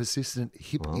and a persistent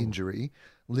hip injury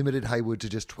limited Hayward to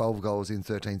just 12 goals in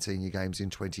 13 senior games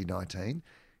in 2019.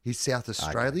 He's South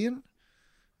Australian.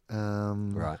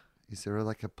 Right. Is there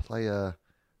a player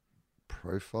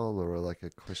profile or a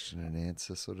question and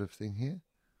answer sort of thing here?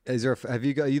 Is there? Are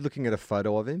you looking at a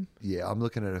photo of him? Yeah, I'm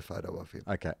looking at a photo of him.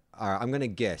 Okay. All right. I'm going to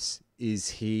guess. Is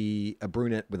he a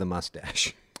brunette with a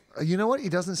mustache? You know what? He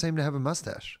doesn't seem to have a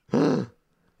mustache.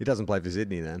 He doesn't play for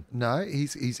Sydney then. No,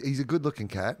 he's a good-looking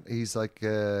cat. He's like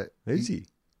Is he?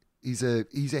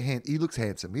 He looks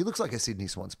handsome. He looks like a Sydney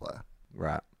Swans player.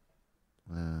 Right.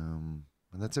 And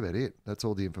that's about it. That's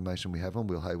all the information we have on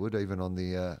Will Hayward, even on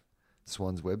the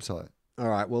Swans website. All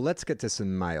right. Well, let's get to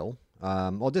some mail.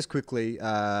 I'll just quickly,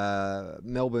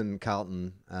 Melbourne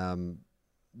Carlton.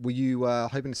 Were you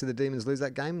hoping to see the Demons lose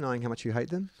that game, knowing how much you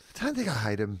hate them? I don't think I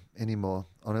hate him anymore,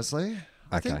 honestly.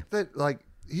 I think that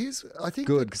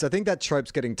good, because I think that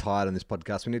trope's getting tired on this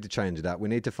podcast. We need to change it up. We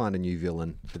need to find a new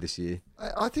villain for this year.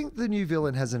 I think the new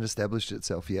villain hasn't established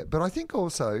itself yet, but I think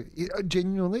also,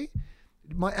 genuinely,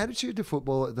 my attitude to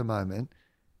football at the moment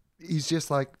is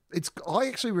just I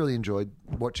actually really enjoyed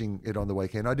watching it on the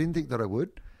weekend. I didn't think that I would.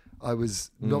 I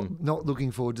was not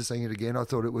looking forward to seeing it again. I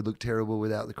thought it would look terrible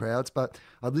without the crowds, but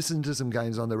I listened to some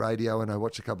games on the radio and I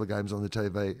watched a couple of games on the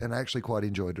TV, and I actually quite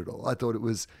enjoyed it all. I thought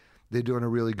they're doing a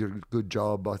really good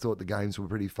job. I thought the games were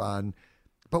pretty fun.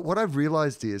 But what I've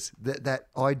realised is that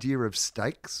idea of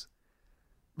stakes,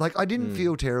 like I didn't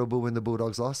feel terrible when the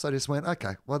Bulldogs lost. I just went,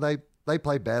 okay, well, they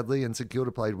played badly and St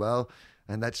Kilda played well.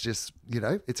 And that's just,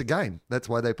 it's a game. That's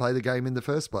why they play the game in the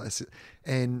first place.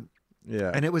 And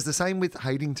it was the same with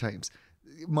hating teams.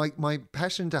 My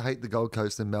passion to hate the Gold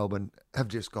Coast and Melbourne have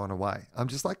just gone away. I'm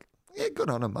just like, yeah, good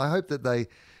on them. I hope that they,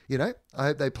 I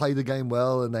hope they play the game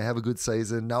well and they have a good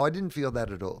season. No, I didn't feel that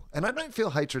at all. And I don't feel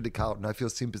hatred to Carlton. I feel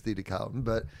sympathy to Carlton,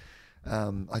 but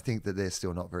I think that they're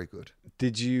still not very good.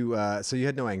 Did you, so you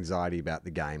had no anxiety about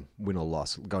the game, win or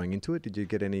loss, going into it? Did you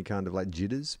get any kind of like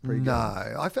jitters pre-game?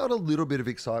 No, I felt a little bit of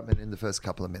excitement in the first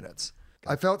couple of minutes.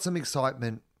 I felt some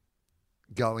excitement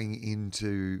going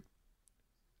into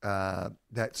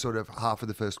that sort of half of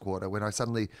the first quarter when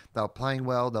they were playing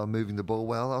well, they were moving the ball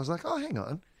well. I was like, oh, hang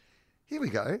on, here we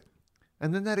go.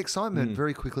 And then that excitement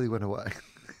very quickly went away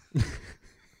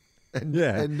and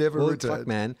never returned. Fuck,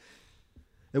 man.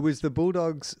 It was the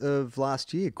Bulldogs of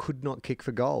last year could not kick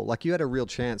for goal. Like you had a real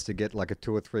chance to get like a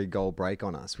 2 or 3 goal break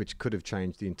on us, which could have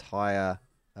changed the entire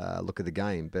look of the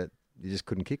game, but you just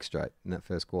couldn't kick straight in that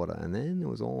first quarter, and then it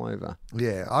was all over.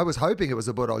 Yeah, I was hoping it was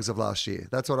the Bulldogs of last year.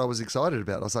 That's what I was excited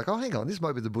about. I was like, oh, hang on, this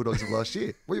might be the Bulldogs of last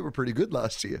year. We were pretty good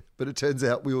last year, but it turns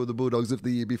out we were the Bulldogs of the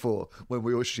year before when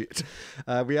we were shit.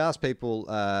 We asked people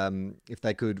if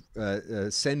they could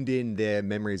send in their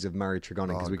memories of Murray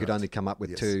Tregonning, because we could only come up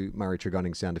with 2 Murray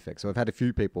Tregonning sound effects. So I've had a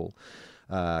few people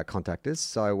contact us.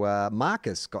 So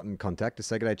Marcus got in contact to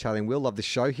say, g'day Charlie and Will, love the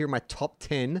show. Here are my top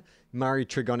 10 Murray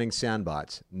Tregonning sound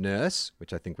bites. Nurse,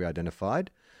 which I think we identified.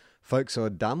 Folks are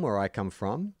dumb, where I come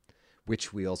from,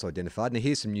 which we also identified. Now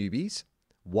here's some newbies.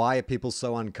 Why are people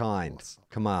so unkind?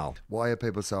 Kamal. Why are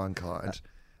people so unkind?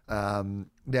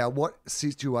 Now, what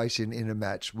situation in a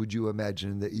match would you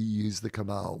imagine that you use the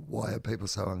Kamal? Why are people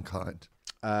so unkind?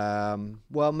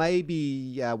 Well,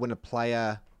 maybe when a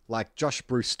player like Josh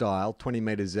Bruce style, 20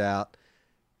 metres out,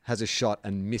 has a shot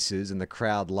and misses and the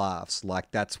crowd laughs,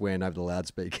 like that's when over the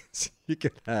loudspeakers you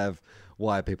can have,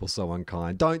 why are people so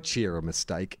unkind? Don't cheer a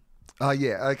mistake. Oh,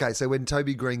 yeah. Okay, so when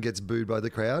Toby Green gets booed by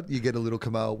the crowd, you get a little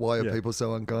Kamal, why are people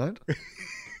so unkind?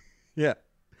 Yeah.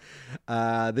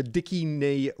 The Dicky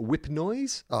knee whip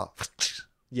noise. Oh.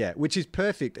 Yeah, which is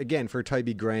perfect, again, for a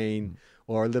Toby Green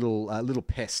or a little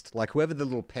pest, like whoever the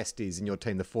little pest is in your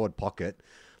team, the forward pocket,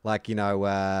 like,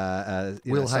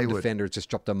 Will Hayward. Defender has just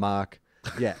dropped a mark.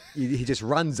 Yeah, he just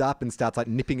runs up and starts like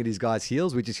nipping at his guy's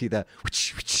heels. We just hear the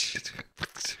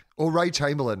or Ray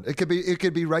Chamberlain. It could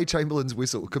be Ray Chamberlain's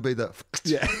whistle. It could be the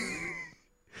yeah.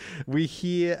 We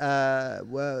hear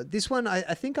this one.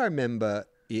 I think I remember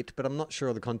it, but I'm not sure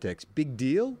of the context. Big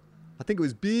deal. I think it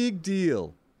was Big Deal.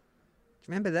 Do you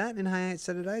remember that in Hey Ain't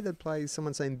Saturday? They'd play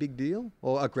someone saying Big Deal,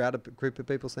 or a group of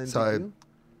people saying Big Deal.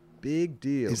 Big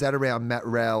deal. Is that around Matt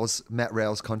Rowe's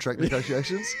contract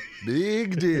negotiations?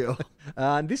 Big deal.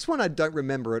 This one I don't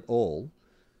remember at all,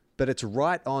 but it's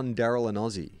Right On Daryl and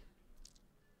Ozzy.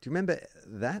 Do you remember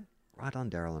that? Right On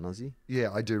Daryl and Ozzy?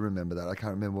 Yeah, I do remember that. I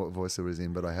can't remember what voice it was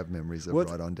in, but I have memories of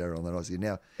Right On Daryl and Ozzy.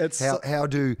 Now, how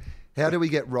do we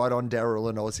get Right On Daryl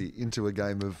and Ozzy into a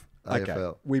game of AFL?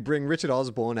 Okay. We bring Richard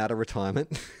Osborne out of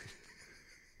retirement.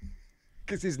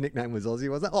 Because his nickname was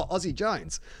Ozzy, wasn't it? Oh, Ozzy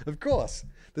Jones, of course.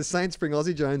 The Saints bring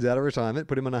Ozzy Jones out of retirement,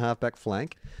 put him on a halfback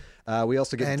flank. We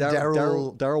also get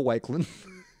Daryl Wakelin,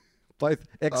 both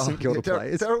ex-St Kilda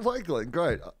players. Daryl Wakelin,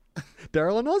 great.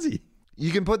 Daryl and Ozzy.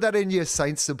 You can put that in your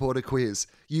Saints supporter quiz.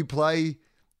 You play.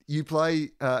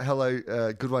 Hello,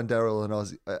 good one, Daryl and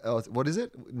Ozzy. What is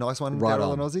it? Nice one,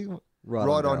 Daryl and Ozzy.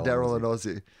 Right on, Daryl and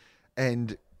Ozzy.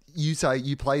 And you say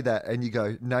you play that, and you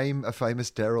go, name a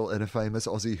famous Daryl and a famous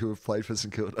Aussie who have played for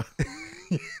St Kilda.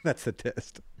 That's the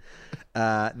test.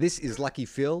 This is Lucky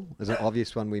Phil. There's an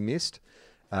obvious one we missed.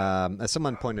 As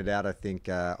someone pointed out, I think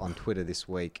on Twitter this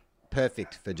week,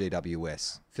 perfect for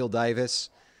GWS. Phil Davis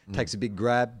takes a big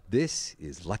grab. This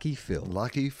is Lucky Phil.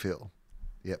 Lucky Phil.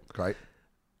 Yep, great.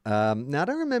 Now, I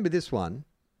don't remember this one,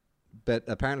 but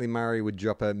apparently Murray would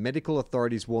drop a medical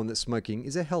authorities warn that smoking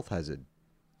is a health hazard.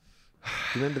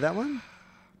 Do you remember that one?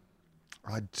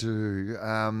 I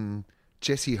do.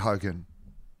 Jesse Hogan.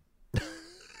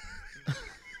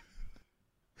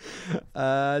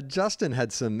 Justin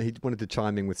had he wanted to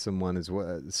chime in with someone as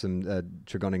well, some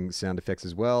Tregonning sound effects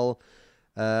as well.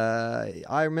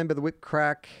 I remember the whip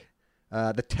crack,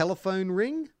 the telephone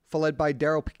ring, followed by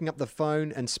Daryl picking up the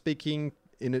phone and speaking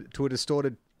to a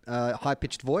distorted,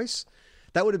 high-pitched voice.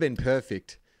 That would have been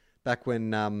perfect back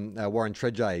when Warren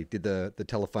Treadway did the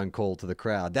telephone call to the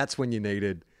crowd. That's when you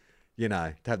needed,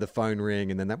 to have the phone ring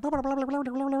and then that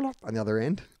on the other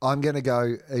end. I'm going to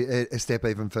go a step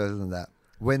even further than that.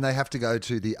 When they have to go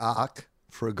to the Arc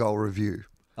for a goal review.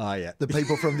 Oh, yeah. The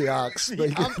people from the Arc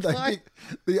speak. umpire.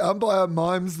 The umpire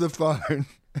mimes the phone,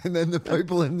 and then the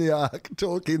people in the Arc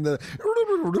talk in the...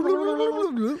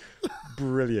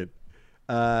 Brilliant.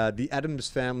 The Addams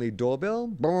Family doorbell.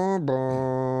 Brr,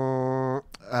 brr.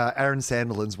 Aaron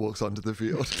Sandilands walks onto the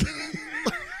field.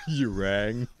 You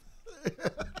rang.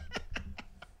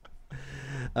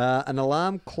 An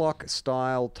alarm clock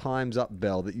style times up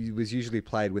bell that was usually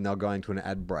played when they were going to an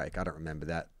ad break. I don't remember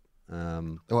that.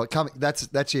 Well,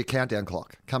 that's your countdown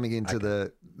clock coming into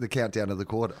the countdown of the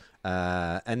quarter.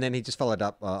 And then he just followed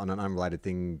up on an unrelated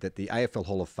thing that the AFL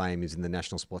Hall of Fame is in the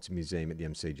National Sports Museum at the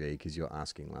MCG, because you were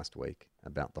asking last week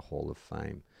about the Hall of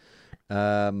Fame.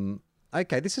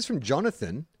 Okay, this is from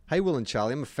Jonathan. Hey, Will and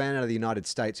Charlie, I'm a fan out of the United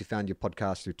States who found your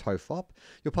podcast through TOFOP.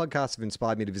 Your podcasts have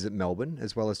inspired me to visit Melbourne,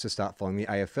 as well as to start following the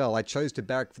AFL. I chose to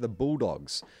barrack for the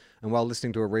Bulldogs. And while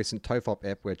listening to a recent TOFOP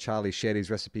ep where Charlie shared his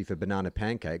recipe for banana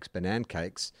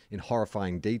cakes, in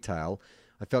horrifying detail,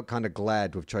 I felt kind of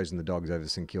glad to have chosen the Dogs over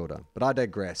St Kilda. But I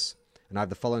digress, and I have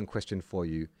the following question for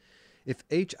you. If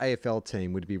each AFL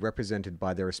team would be represented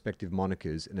by their respective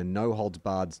monikers in a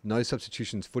no-holds-barred,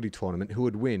 no-substitutions footy tournament, who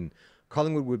would win?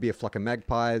 Collingwood would be a flock of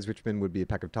magpies, Richmond would be a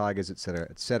pack of tigers, etc.,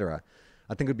 etc.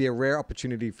 I think it would be a rare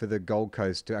opportunity for the Gold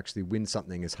Coast to actually win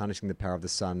something, as harnessing the power of the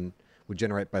sun would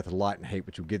generate both light and heat,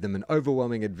 which will give them an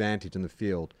overwhelming advantage on the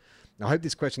field. I hope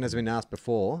this question hasn't been asked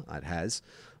before. It has.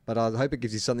 But I hope it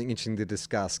gives you something interesting to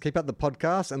discuss. Keep up the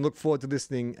podcast and look forward to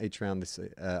listening each round this.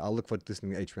 I'll look forward to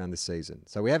listening each round this season.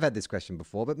 So we have had this question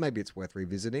before, but maybe it's worth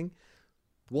revisiting.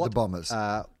 What The Bombers.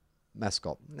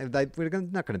 Mascot? They're not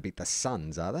going to beat the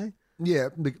Suns, are they? Yeah,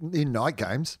 in night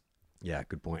games. Yeah,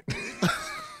 good point.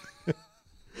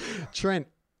 Trent.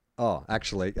 Oh,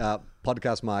 actually,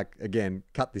 podcast Mike, again,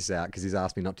 cut this out because he's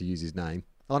asked me not to use his name.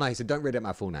 Oh, no, he said, don't read out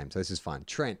my full name, so this is fine.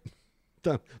 Trent.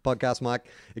 Podcast Mike,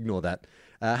 ignore that.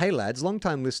 Hey, lads,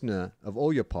 long-time listener of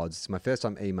all your pods. It's my first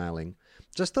time emailing.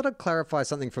 Just thought I'd clarify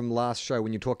something from last show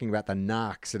when you're talking about the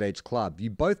narcs at each club. You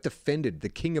both defended the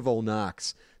king of all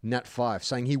narcs, Nat Fyfe,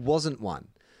 saying he wasn't one,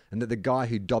 and that the guy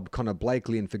who dobbed Connor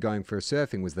Blakely in for going for a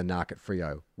surfing was the narc at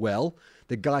Freo. Well,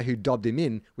 the guy who dobbed him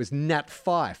in was Nat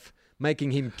Fyfe,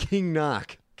 making him king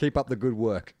narc. Keep up the good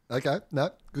work. Okay, no,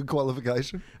 good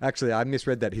qualification. Actually, I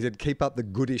misread that. He said, keep up the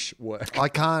goodish work. I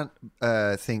can't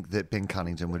think that Ben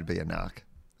Cunnington would be a narc.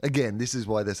 Again, this is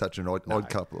why they're such an odd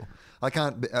couple. I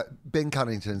can't. Ben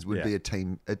Cunnington would be a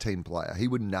team player. He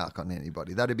wouldn't narc on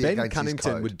anybody. That'd be Ben against Cunnington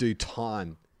his code. would do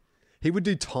time. He would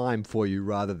do time for you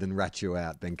rather than rat you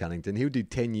out, Ben Cunnington. He would do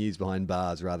 10 years behind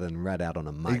bars rather than rat out on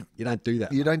a mate. You don't do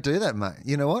that. You don't do that, mate.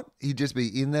 You know what? He'd just be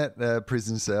in that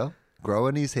prison cell,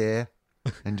 growing his hair,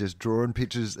 and just drawing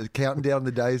pictures, counting down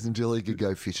the days until he could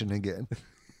go fishing again.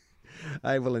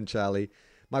 Hey, Will and Charlie.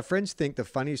 My friends think the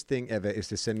funniest thing ever is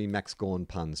to send me Max Gorn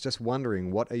puns. Just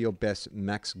wondering, what are your best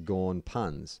Max Gorn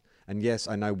puns? And yes,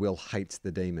 I know Will hates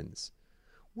the Demons.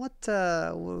 What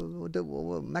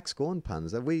Max Gorn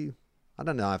puns? Are we... I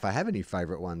don't know if I have any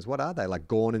favourite ones. What are they? Like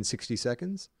Gorn in 60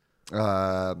 seconds?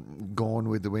 Gone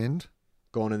with the wind.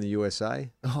 Gorn in the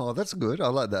USA? Oh, that's good. I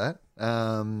like that.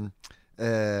 Don't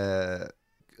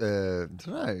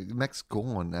know. Max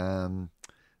Gorn.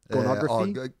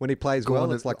 Gornography? When he plays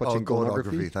well, it's like watching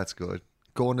Gornography. That's good.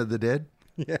 Gorn of the Dead.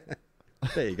 Yeah.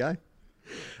 There you go.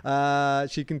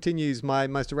 She continues, my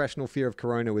most irrational fear of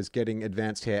corona was getting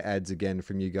advanced hair ads again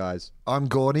from you guys. I'm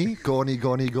Gorny.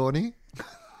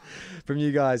 From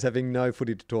you guys having no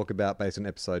footy to talk about based on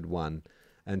episode 1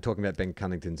 and talking about Ben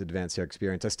Cunnington's advanced hair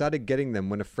experience. I started getting them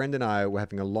when a friend and I were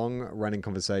having a long-running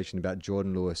conversation about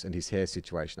Jordan Lewis and his hair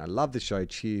situation. I love the show.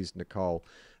 Cheers, Nicole.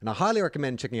 And I highly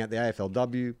recommend checking out the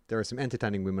AFLW. There are some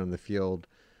entertaining women on the field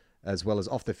as well as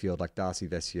off the field like Darcy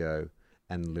Vesio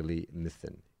and Lily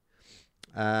Mithen.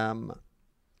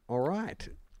 All right.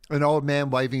 An old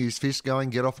man waving his fist going,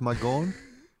 get off my Gorn.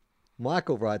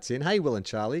 Michael writes in, hey, Will and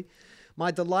Charlie. My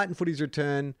delight in footy's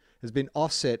return has been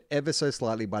offset ever so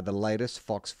slightly by the latest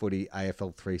Fox Footy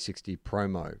AFL 360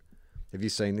 promo. Have you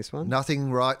seen this one?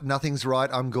 Nothing's right,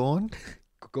 I'm gone.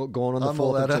 Gone on the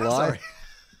 4th of July.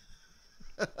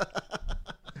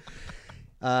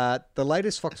 Sorry. The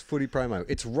latest Fox Footy promo.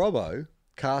 It's Robbo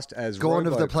cast as Gone Robocop.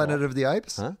 of the Planet of the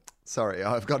Apes? Huh? Sorry,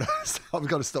 I've got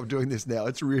to stop doing this now.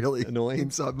 It's really annoying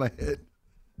inside my head.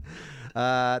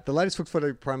 The latest Fox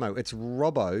Footy promo. It's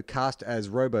Robbo cast as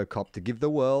Robocop to give the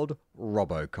world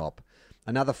Robocop.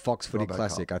 Another Fox Footy RoboCop.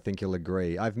 classic, I think you'll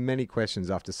agree. I have many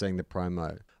questions after seeing the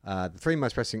promo. The three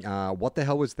most pressing are, what the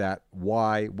hell was that?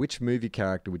 Why? Which movie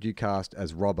character would you cast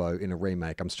as Robbo in a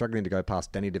remake? I'm struggling to go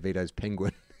past Danny DeVito's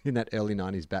Penguin in that early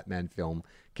 90s Batman film.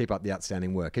 Keep up the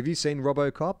outstanding work. Have you seen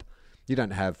RoboCop? You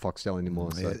don't have Foxtel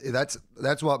anymore. So. Yeah,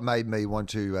 that's what made me want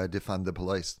to defund the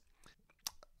police.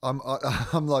 I'm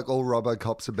like, all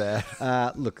RoboCops are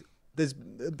bad. Look,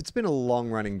 it's been a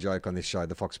long-running joke on this show,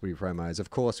 the Fox Footy promos.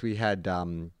 Of course, we had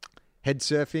head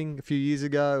surfing a few years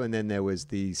ago, and then there was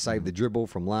the Save the Dribble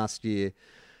from last year.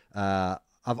 I've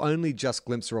only just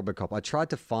glimpsed RoboCop. I tried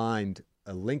to find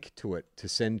a link to it to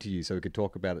send to you so we could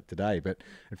talk about it today, but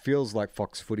it feels like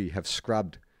Fox Footy have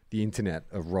scrubbed the internet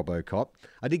of RoboCop.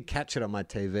 I did catch it on my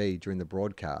TV during the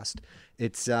broadcast.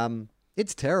 It's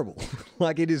terrible.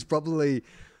 Like, it is probably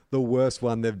the worst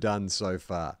one they've done so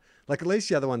far. Like, at least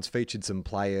the other ones featured some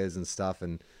players and stuff,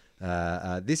 and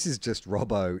this is just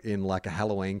Robbo in like a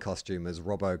Halloween costume as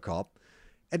RoboCop.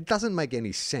 It doesn't make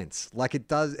any sense. Like, it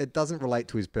doesn't relate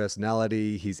to his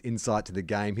personality, his insight to the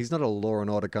game. He's not a Law and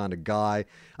Order kind of guy.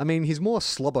 I mean, he's more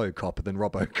Slobocop than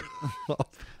RoboCop.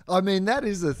 I mean, that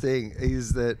is the thing,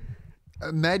 is that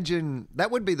imagine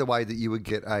that would be the way that you would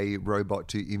get a robot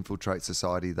to infiltrate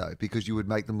society, though, because you would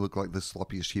make them look like the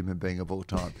sloppiest human being of all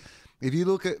time. If you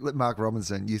look at Mark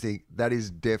Robinson, you think that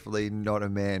is definitely not a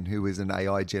man who is an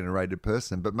AI-generated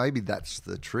person, but maybe that's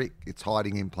the trick. It's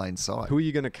hiding in plain sight. Who are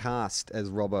you going to cast as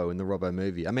Robbo in the Robbo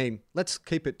movie? I mean, let's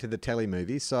keep it to the telly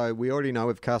movie. So we already know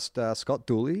we've cast Scott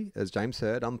Dooley as James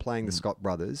Heard. I'm playing the Scott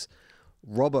brothers.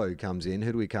 Robbo comes in.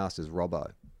 Who do we cast as Robbo?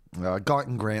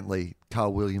 Guyton Grantley,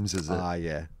 Carl Williams is it.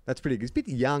 Yeah. That's pretty good. He's a bit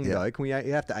young, though.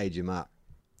 You have to age him up.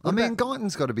 I mean,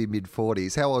 Guyton's got to be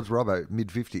mid-40s. How old's Robbo?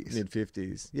 Mid-50s?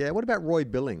 Mid-50s. Yeah, what about Roy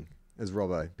Billing as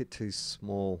Robbo? Bit too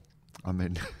small. I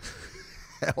mean,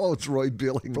 how old's Roy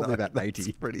Billing? Probably about 80.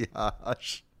 That's pretty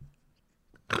harsh.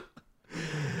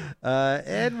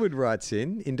 Edward writes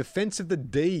in defense of the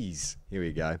D's. Here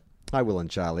we go. Hi, Will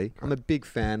and Charlie. I'm a big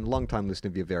fan, long-time listener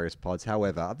of your various pods.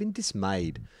 However, I've been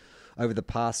dismayed over the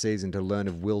past season to learn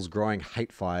of Will's growing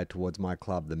hate fire towards my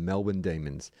club, the Melbourne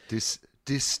Demons. Dis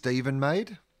Stephen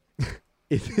made?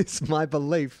 It is my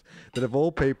belief that of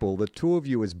all people, the two of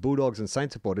you as Bulldogs and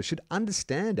Saints supporters should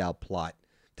understand our plight.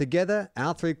 Together,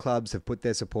 our three clubs have put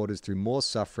their supporters through more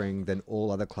suffering than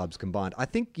all other clubs combined. I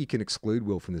think you can exclude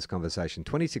Will from this conversation.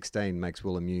 2016 makes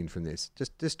Will immune from this.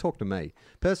 Just talk to me.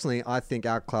 Personally, I think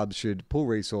our clubs should pool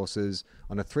resources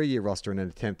on a 3-year roster in an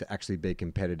attempt to actually be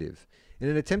competitive. In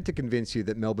an attempt to convince you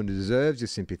that Melbourne deserves your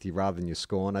sympathy rather than your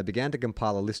scorn, I began to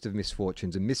compile a list of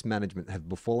misfortunes and mismanagement that have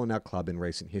befallen our club in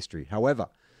recent history. However,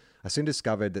 I soon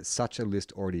discovered that such a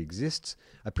list already exists.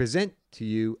 I present to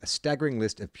you a staggering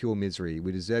list of pure misery.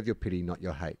 We deserve your pity, not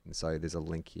your hate. And so there's a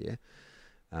link here.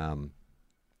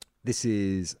 This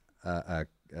is a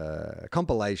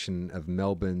compilation of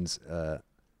Melbourne's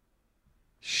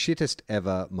shittest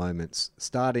ever moments,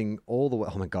 starting all the way.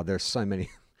 Oh my God, there are so many.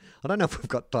 I don't know if we've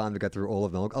got time to go through all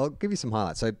of them. I'll give you some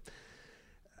highlights. So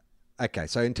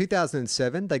in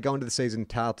 2007, they go into the season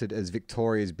touted as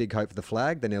Victoria's big hope for the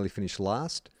flag. They nearly finished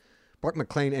last. Brock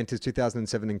McLean enters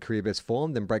 2007 in career best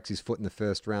form, then breaks his foot in the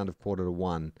first round of quarter to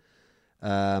one.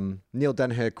 Neil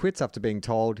Danaher quits after being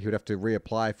told he would have to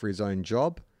reapply for his own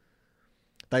job.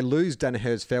 They lose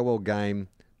Danaher's farewell game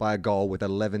by a goal with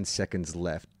 11 seconds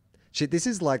left. Shit, this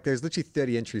is like, there's literally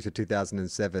 30 entries for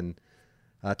 2007.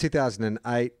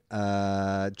 2008,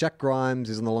 Jack Grimes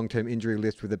is on the long-term injury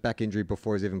list with a back injury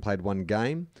before he's even played one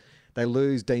game. They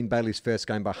lose Dean Bailey's first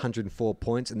game by 104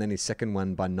 points and then his second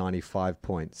one by 95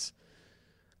 points.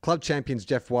 Club champions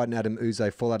Jeff White and Adam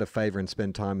Uze fall out of favour and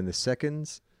spend time in the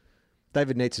seconds.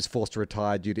 David Neitz is forced to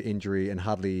retire due to injury and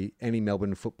hardly any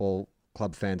Melbourne Football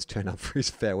Club fans turn up for his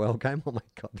farewell game. Oh my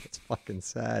God, that's fucking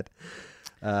sad.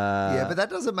 Yeah, but that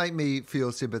doesn't make me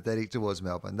feel sympathetic towards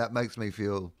Melbourne. That makes me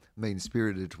feel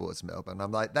mean-spirited towards Melbourne.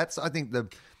 I'm like, that's, I think,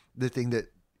 the thing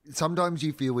that sometimes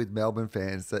you feel with Melbourne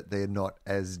fans, that they're not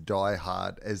as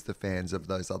die-hard as the fans of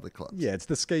those other clubs. Yeah, it's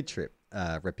the ski trip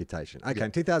reputation. Okay,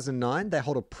 in 2009, they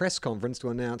hold a press conference to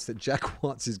announce that Jack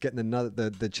Watts is getting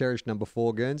the cherished number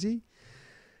 4 Guernsey.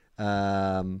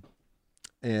 And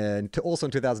also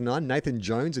in 2009, Nathan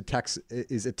Jones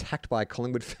is attacked by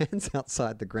Collingwood fans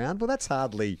outside the ground. Well, that's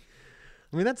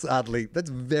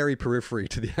very periphery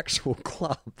to the actual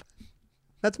club.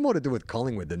 That's more to do with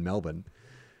Collingwood than Melbourne.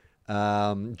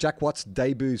 Jack Watts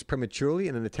debuts prematurely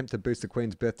in an attempt to boost the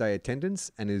Queen's birthday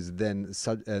attendance and is then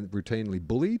routinely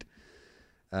bullied.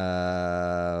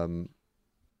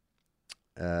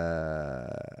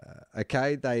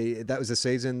 Okay, that was a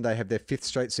season. They have their 5th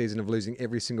straight season of losing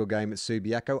every single game at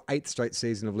Subiaco, 8th straight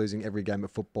season of losing every game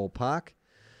at Football Park.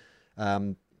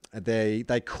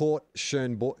 They caught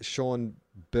Sean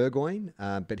Burgoyne,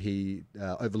 but he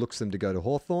overlooks them to go to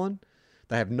Hawthorn.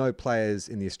 They have no players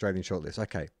in the Australian shortlist.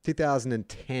 Okay,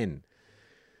 2010.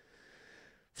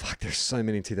 Fuck, there's so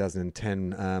many in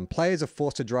 2010. Players are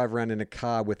forced to drive around in a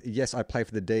car with "Yes, I play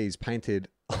for the D's" painted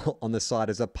on the side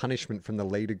as a punishment from the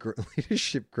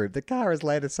leadership group. The car is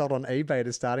later sold on eBay at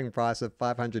a starting price of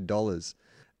 $500.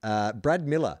 Brad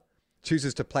Miller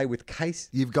chooses to play with Case.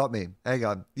 You've got me. Hang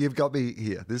on. You've got me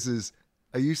here.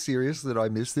 Are you serious that I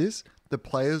missed this? The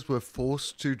players were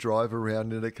forced to drive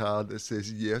around in a car that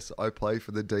says, "Yes, I play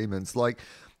for the Demons." Like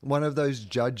one of those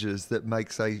judges that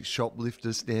makes a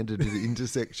shoplifter stand at an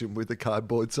intersection with a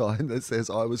cardboard sign that says,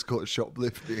 "I was caught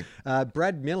shoplifting."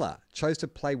 Brad Miller chose to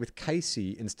play with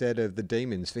Casey instead of the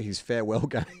Demons for his farewell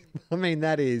game. I mean,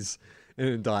 that is an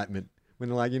indictment. When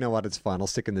they're like, you know what, it's fine, I'll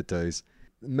stick in the twos.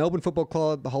 Melbourne Football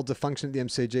Club holds a function at the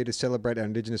MCG to celebrate our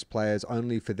Indigenous players,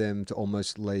 only for them to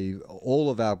almost leave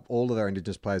all of our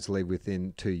Indigenous players to leave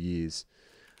within 2 years.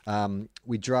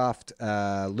 We draft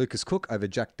Lucas Cook over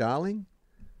Jack Darling.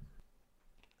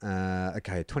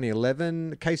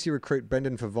 2011, Casey recruit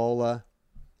Brendan Favola,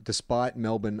 despite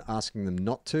Melbourne asking them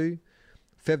not to.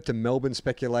 Feb to Melbourne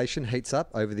speculation heats up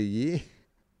over the year.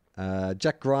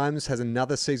 Jack Grimes has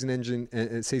another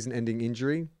season-ending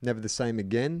injury, never the same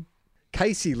again.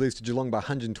 Casey loses to Geelong by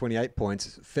 128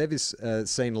 points. Fev is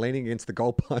seen leaning against the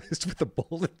goalpost with the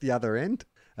ball at the other end.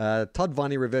 Todd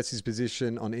Viney reverses his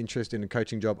position on interest in a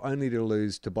coaching job, only to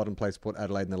lose to bottom place Port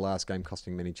Adelaide in the last game,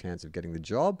 costing many chance of getting the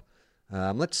job.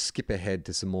 Let's skip ahead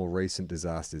to some more recent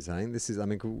disasters.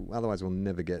 Otherwise we'll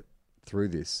never get through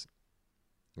this.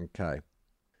 Okay.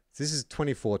 So this is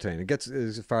 2014. It gets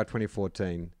as far as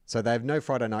 2014. So they have no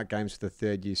Friday night games for the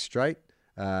 3rd year straight.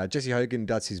 Jesse Hogan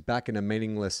does his back in a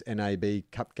meaningless NAB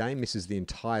Cup game, misses the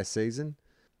entire season.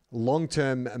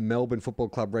 Long-term Melbourne Football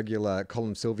Club regular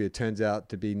Colin Sylvia turns out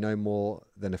to be no more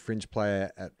than a fringe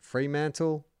player at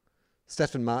Fremantle.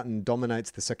 Stephen Martin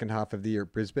dominates the second half of the year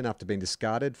at Brisbane after being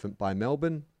discarded by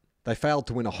Melbourne. They failed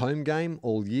to win a home game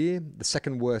all year, the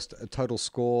second worst total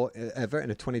score ever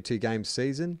in a 22-game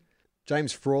season.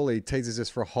 James Frawley teases us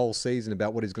for a whole season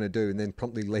about what he's going to do and then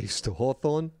promptly leaves to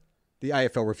Hawthorn. The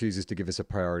AFL refuses to give us a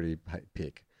priority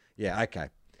pick. Yeah, okay.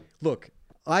 Look,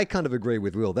 I kind of agree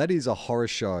with Will. That is a horror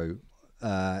show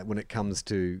when it comes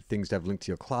to things to have linked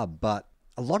to your club, but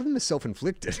a lot of them are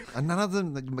self-inflicted. And none of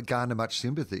them garner much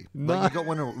sympathy. No. Like you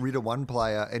got rid of one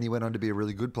player and he went on to be a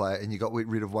really good player, and you got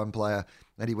rid of one player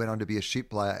and he went on to be a shit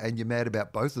player, and you're mad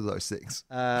about both of those things.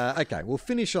 Okay, we'll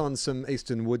finish on some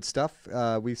Easton Wood stuff.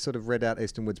 We sort of read out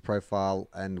Easton Wood's profile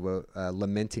and were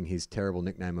lamenting his terrible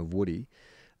nickname of Woody.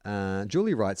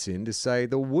 Julie writes in to say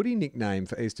the Woody nickname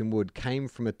for Easton Wood came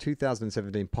from a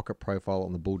 2017 pocket profile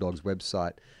on the Bulldogs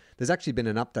website. There's actually been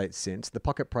an update since, the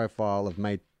pocket profile of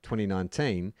May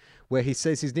 2019, where he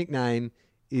says his nickname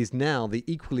is now the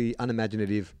equally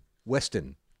unimaginative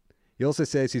Weston. He also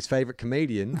says his favourite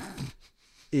comedian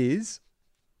is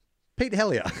Pete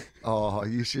Hellier. Oh, are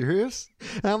you serious?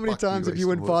 How many times have you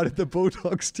Easton Wood. invited the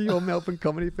Bulldogs to your Melbourne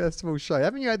Comedy Festival show?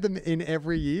 Haven't you had them in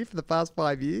every year for the past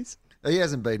 5 years? He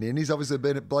hasn't been in. He's obviously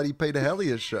been at bloody Peter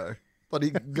Hellier's show. Bloody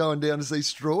going down to see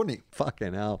Strawny.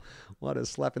 Fucking hell. What a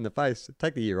slap in the face.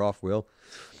 Take the year off, Will.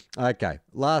 Okay.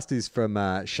 Last is from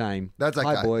Shane. That's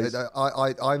okay. Hi, boys.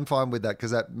 I'm fine with that because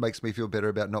that makes me feel better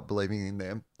about not believing in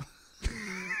them.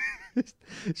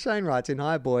 Shane writes in,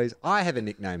 hi, boys. I have a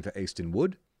nickname for Easton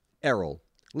Wood. Errol.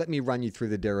 Let me run you through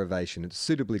the derivation. It's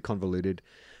suitably convoluted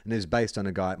and is based on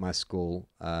a guy at my school.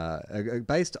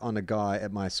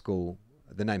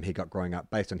 The name he got growing up,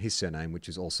 based on his surname, which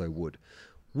is also Wood.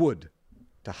 Wood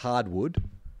to hardwood,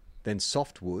 then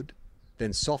softwood,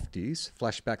 then softies,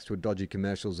 flashbacks to a dodgy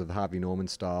commercials of the Harvey Norman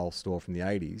style store from the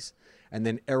 80s, and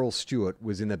then Errol Stewart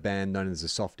was in the band known as the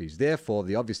Softies. Therefore,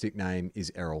 the obvious nickname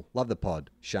is Errol. Love the pod.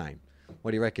 Shane.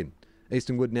 What do you reckon?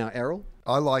 Easton Wood now Errol?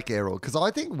 I like Errol because I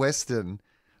think Weston,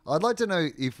 I'd like to know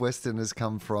if Weston has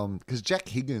come from, because Jack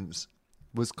Higgins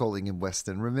was calling him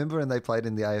Weston. Remember? And they played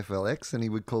in the AFLX and he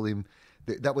would call him,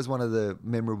 that was one of the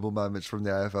memorable moments from the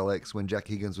AFLX when Jack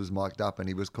Higgins was mic'd up and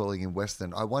he was calling him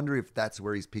Weston. I wonder if that's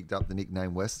where he's picked up the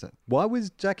nickname Weston. Why was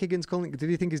Jack Higgins calling? Did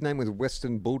he think his name was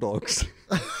Western Bulldogs?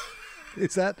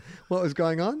 Is that what was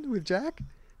going on with Jack?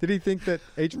 Did he think that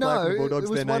each player from the Bulldogs,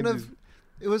 their name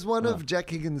it was one of Jack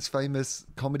Higgins' famous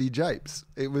comedy japes.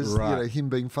 It was him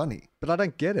being funny. But I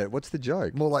don't get it. What's the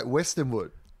joke? More like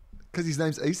Westonwood. Because his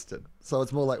name's Easton, so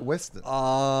it's more like Weston.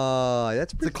 Oh,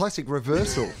 that's It's a classic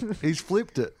reversal. He's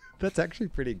flipped it. That's actually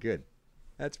pretty good.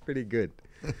 That's pretty good.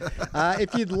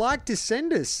 If you'd like to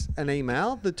send us an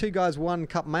email, the 2 Guys 1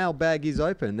 Cup mailbag is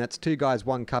open. That's 2 Guys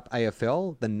 1 Cup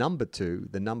AFL, the number 2,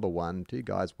 the number 1, 2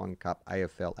 Guys 1 Cup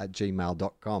AFL at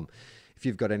gmail.com. If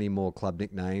you've got any more club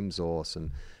nicknames or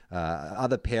some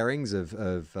other pairings of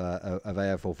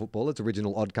AFL footballers,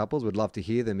 original odd couples, we'd love to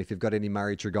hear them. If you've got any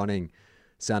Murray Tregonning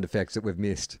sound effects that we've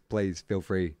missed, please feel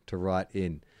free to write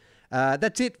in.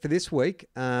 That's it for this week.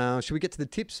 Should we get to the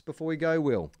tips before we go,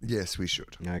 Will? Yes, we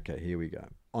should. Okay, here we go.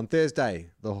 On Thursday,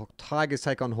 the Tigers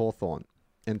take on Hawthorn,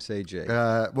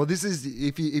 MCG. Well, this is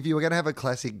if you were going to have a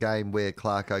classic game where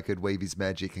Clarko could weave his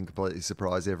magic and completely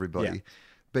surprise everybody,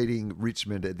 beating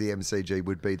Richmond at the MCG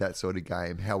would be that sort of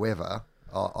game. However,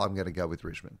 I'm going to go with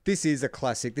Richmond. This is a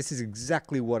classic. This is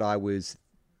exactly what I was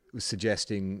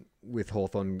suggesting with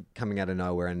Hawthorn coming out of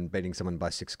nowhere and beating someone by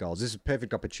 6 goals. This is a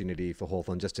perfect opportunity for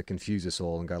Hawthorn just to confuse us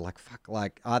all and go like, fuck,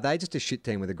 like, are they just a shit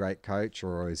team with a great coach,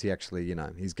 or is he actually,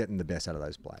 he's getting the best out of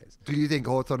those players? Do you think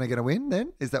Hawthorn are going to win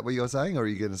then? Is that what you're saying, or are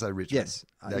you going to say Richmond? Yes.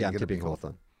 I'm tipping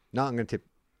Hawthorn. No, I'm going to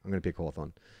pick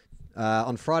Hawthorn.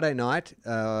 On Friday night,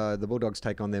 the Bulldogs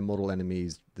take on their mortal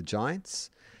enemies, the Giants,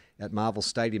 at Marvel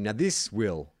Stadium. Now, this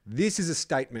is a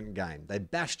statement game. They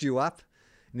bashed you up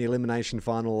in the elimination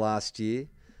final last year.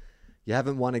 You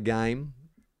haven't won a game.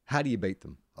 How do you beat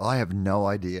them? I have no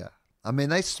idea. I mean,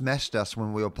 they smashed us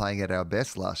when we were playing at our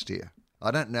best last year. I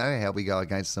don't know how we go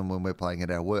against them when we're playing at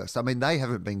our worst. I mean, they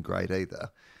haven't been great either,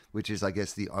 which is, I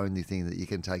guess, the only thing that you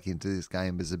can take into this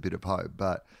game as a bit of hope.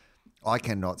 But I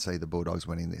cannot see the Bulldogs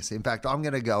winning this. In fact, I'm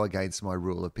going to go against my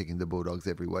rule of picking the Bulldogs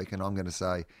every week, and I'm going to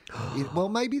say, well,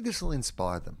 maybe this will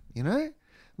inspire them,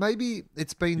 Maybe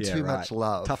it's been too much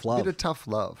love. Tough love. A bit of tough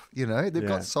love, They've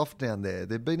got soft down there.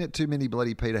 They've been at too many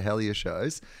bloody Peter Hellier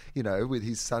shows, with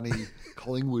his sunny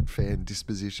Collingwood fan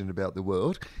disposition about the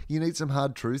world. You need some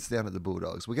hard truths down at the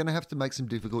Bulldogs. We're going to have to make some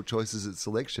difficult choices at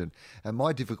selection. And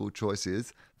my difficult choice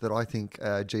is that I think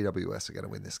GWS are going to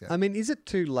win this game. I mean, is it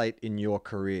too late in your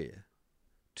career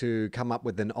to come up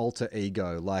with an alter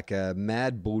ego like a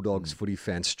mad Bulldogs footy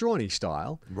fan, Strawny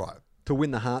style? Right. To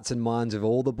win the hearts and minds of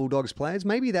all the Bulldogs players?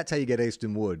 Maybe that's how you get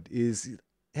Easton Wood, is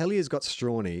Hellier's got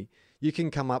Strawny. You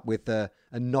can come up with a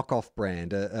knockoff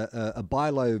brand, a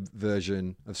buy-low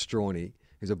version of Strawny,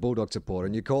 who's a Bulldog supporter,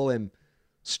 and you call him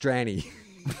Strandy.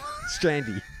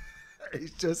 Strandy.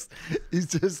 He's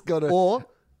just got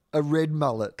a red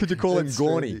mullet. Could you call him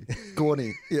Gorny?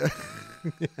 Gorny, yeah.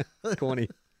 Gorny.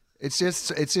 It's just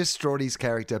Strawny's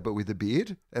character, but with a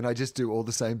beard, and I just do all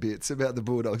the same bits about the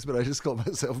Bulldogs, but I just call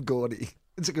myself Gordy.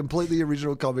 It's a completely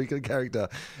original comic and character,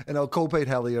 and I'll call Pete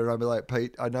Hellier and I'll be like,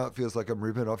 Pete, I know it feels like I'm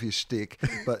ripping off your shtick,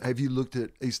 but have you looked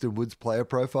at Easton Wood's player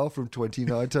profile from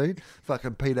 2019?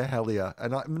 Fucking Peter Hellier,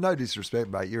 and no disrespect,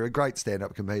 mate, you're a great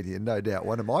stand-up comedian, no doubt,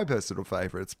 one of my personal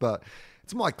favourites, but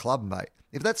it's my club, mate.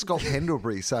 If that's Scott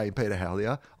Pendlebury saying Peter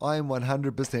Hellier, I am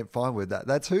 100% fine with that.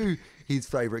 That's who his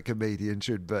favourite comedian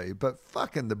should be. But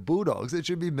fucking the Bulldogs, it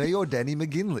should be me or Danny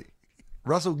McGinley.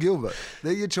 Russell Gilbert.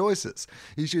 They're your choices.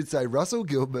 You should say Russell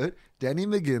Gilbert, Danny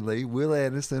McGinley, Will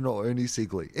Anderson, or Ernie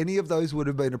Sigley. Any of those would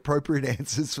have been appropriate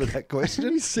answers for that question.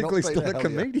 Ernie Sigley's not a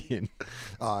comedian.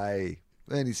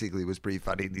 Ernie Sigley was pretty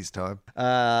funny this time.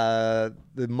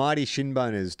 The mighty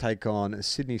Shinboners take on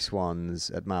Sydney Swans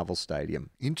at Marvel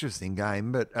Stadium. Interesting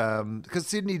game, but because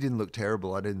Sydney didn't look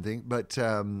terrible, I didn't think. But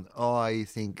I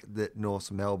think that North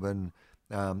Melbourne.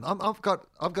 I've got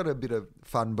a bit of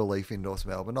fun belief in North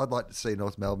Melbourne. I'd like to see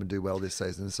North Melbourne do well this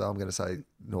season, so I'm going to say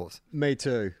North. Me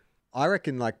too. I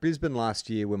reckon like Brisbane last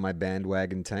year were my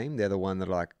bandwagon team. They're the one that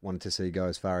I wanted to see go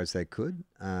as far as they could.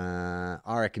 I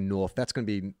reckon North. That's going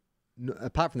to be.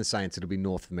 Apart from the Saints, it'll be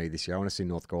North for me this year. I want to see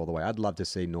North go all the way. I'd love to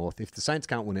see North. If the Saints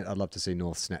can't win it, I'd love to see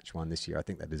North snatch one this year. I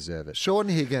think they deserve it. Sean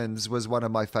Higgins was one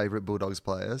of my favourite Bulldogs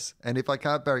players. And if I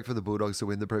can't barrack for the Bulldogs to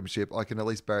win the premiership, I can at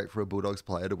least barrack for a Bulldogs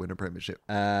player to win a premiership.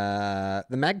 The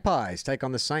Magpies take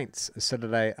on the Saints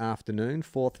Saturday afternoon,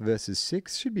 4th versus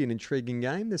 6th. Should be an intriguing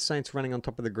game. The Saints running on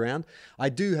top of the ground. I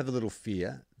do have a little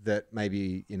fear that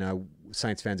maybe,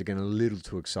 Saints fans are getting a little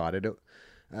too excited.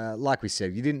 Like we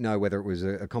said, you didn't know whether it was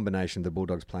a combination of the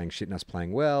Bulldogs playing shit and us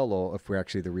playing well, or if we're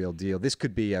actually the real deal. This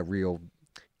could be a real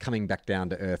coming back down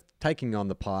to earth, taking on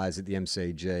the Pies at the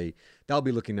MCG. They'll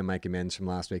be looking to make amends from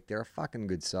last week. They're a fucking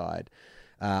good side.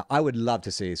 I would love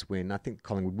to see us win. I think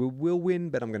Collingwood will win,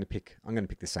 but I'm going to pick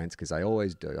the Saints because I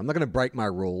always do. I'm not going to break my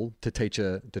rule to teach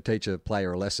a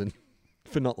player a lesson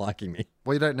for not liking me.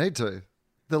 Well, you don't need to.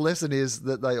 The lesson is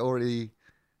that they already.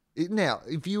 Now,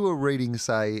 if you were reading,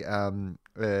 say, the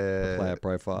player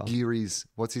profile, Geary's,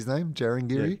 what's his name? Jaron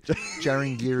Geary? Yeah.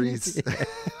 Jaron Geary's,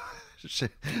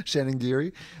 Shannon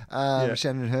Geary,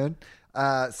 Shannon Hearn.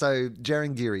 So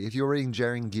Jaren Geary, if you're reading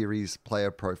Jaren Geary's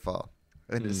player profile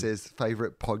and it says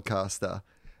favourite podcaster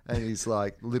and he's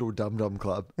like Little Dum Dum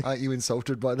Club, aren't you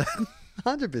insulted by that?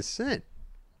 100%.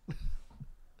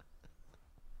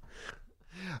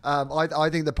 I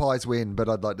think the Pies win, but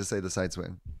I'd like to see the Saints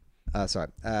win.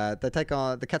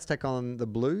 The Cats take on the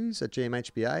Blues at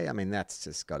GMHBA. I mean, that's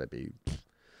just got to be. I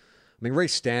mean,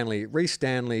 Reece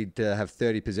Stanley to have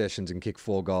 30 possessions and kick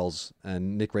 4 goals,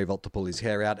 and Nick Riewoldt to pull his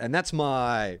hair out, and that's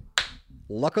my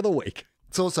lock of the week.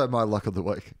 It's also my lock of the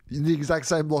week. The exact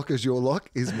same lock as your lock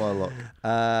is my lock.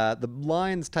 The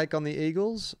Lions take on the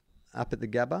Eagles up at the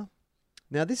Gabba.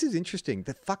 Now, this is interesting.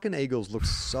 The fucking Eagles looked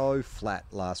so flat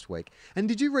last week. And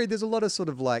did you read, there's a lot of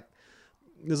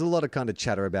kind of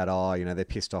chatter about, they're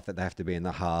pissed off that they have to be in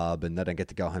the hub and they don't get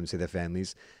to go home and see their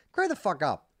families. Grow the fuck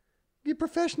up. You're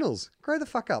professionals. Grow the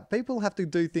fuck up. People have to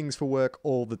do things for work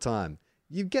all the time.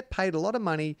 You get paid a lot of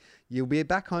money. You'll be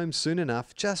back home soon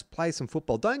enough. Just play some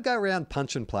football. Don't go around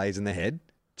punching plays in the head.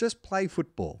 Just play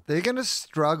football. They're going to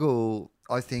struggle.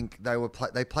 I think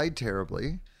they played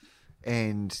terribly.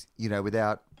 And,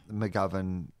 without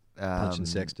McGovern... punching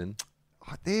Sexton.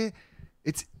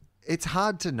 It's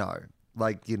hard to know,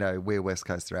 where West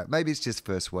Coast are at. Maybe it's just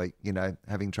first week,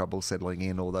 having trouble settling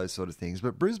in, all those sort of things.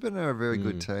 But Brisbane are a very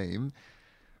good team.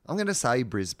 I'm going to say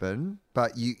Brisbane,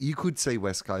 but you could see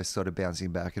West Coast sort of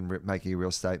bouncing back and making a real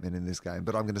statement in this game.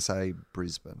 But I'm going to say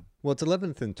Brisbane. Well, it's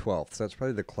 11th and 12th, so it's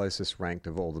probably the closest ranked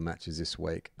of all the matches this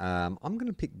week. I'm going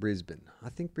to pick Brisbane. I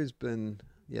think Brisbane...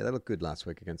 Yeah, they looked good last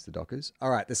week against the Dockers. All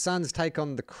right, the Suns take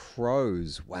on the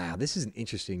Crows. Wow, this is an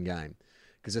interesting game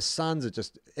because the Suns are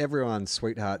just everyone's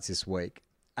sweethearts this week.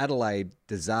 Adelaide,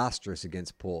 disastrous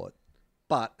against Port.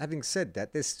 But having said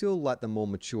that, they're still like the more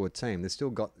mature team. They've still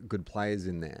got good players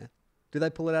in there. Do they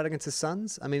pull it out against the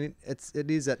Suns? I mean,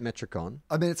 it is at Metricon.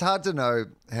 I mean, it's hard to know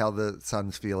how the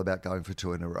Suns feel about going for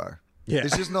 2 in a row. Yeah.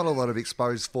 There's just not a lot of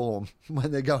exposed form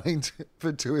when they're going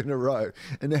for 2 in a row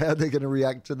and how they're going to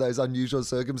react to those unusual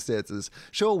circumstances.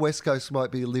 Sure, West Coast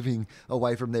might be living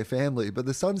away from their family, but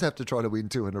the Suns have to try to win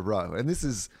 2 in a row, and this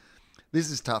is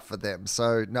tough for them.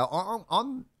 So, no,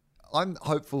 I'm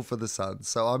hopeful for the Suns.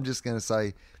 So I'm just going to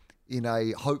say, in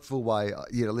a hopeful way,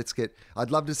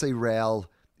 I'd love to see Raul.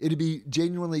 It'd be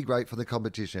genuinely great for the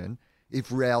competition if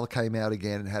Raul came out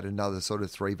again and had another sort of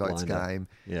 3 votes game,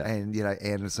 and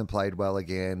Anderson played well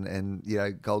again, and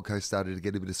Gold Coast started to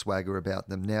get a bit of swagger about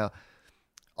them. Now,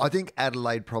 I think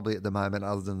Adelaide probably at the moment,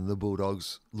 other than the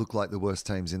Bulldogs, look like the worst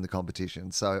teams in the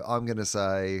competition. So I'm going to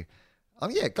say,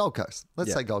 Gold Coast.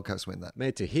 Let's say Gold Coast win that.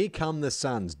 Me too. Here come the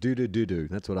Suns. Do.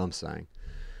 That's what I'm saying.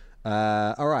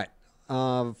 All right.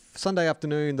 Sunday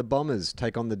afternoon, the Bombers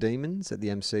take on the Demons at the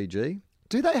MCG.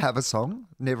 Do they have a song,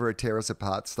 Never a Tear Us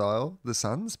Apart style, the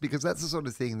Suns? Because that's the sort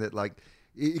of thing that,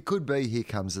 it could be Here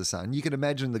Comes the Sun. You can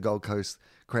imagine the Gold Coast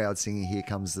crowd singing Here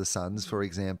Comes the Suns, for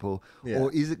example. Yeah.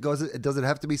 Or does it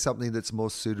have to be something that's more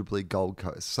suitably Gold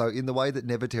Coast? So in the way that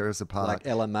Never Tear Us Apart... Like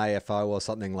LMAFO or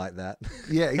something like that.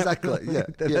 Yeah, exactly. Yeah,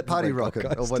 Party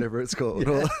Rocket or whatever it's called.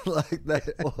 Yeah. Or like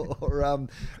that.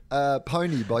 Or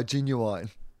Pony by Genuine.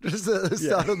 Just at the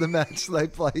start of the match, they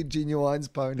played Genuine's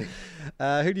Pony.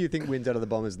 Who do you think wins out of the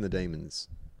Bombers and the Demons?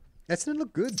 Essendon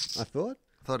looked good, I thought.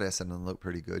 I thought Essendon looked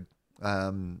pretty good.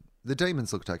 The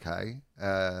Demons looked okay.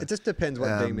 It just depends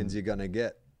what Demons you're going to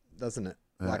get, doesn't it?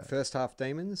 Like first half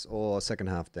Demons or second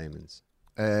half Demons?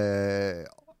 Bombers.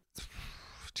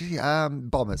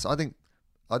 I think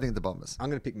the Bombers.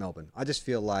 I'm going to pick Melbourne. I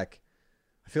feel like,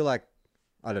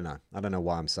 I don't know. I don't know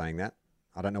why I'm saying that.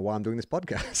 I don't know why I'm doing this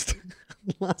podcast.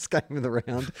 Last game of the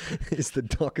round is the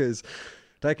Dockers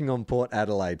taking on Port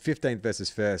Adelaide. 15th versus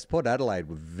 1st. Port Adelaide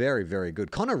were very, very good.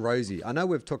 Connor Rozee. I know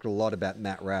we've talked a lot about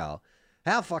Matt Rowell.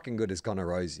 How fucking good is Connor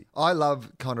Rozee? I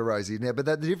love Connor Rozee now, but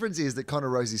the difference is that Connor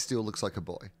Rozee still looks like a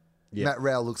boy. Yeah. Matt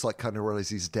Rowell looks like Connor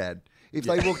Rozee's dad. If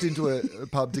they walked into a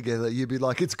pub together, you'd be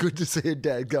like, it's good to see a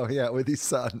dad going out with his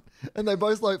son. And they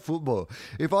both like football.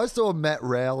 If I saw Matt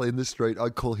Rowell in the street,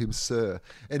 I'd call him sir.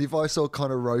 And if I saw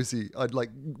Connor Rozee, I'd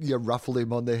ruffle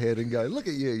him on the head and go, look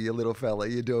at you, you little fella.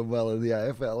 You're doing well in the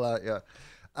AFL, aren't you?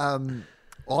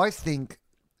 I think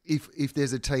if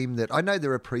there's a team that, I know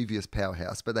they're a previous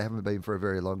powerhouse, but they haven't been for a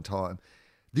very long time,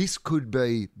 this could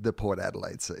be the Port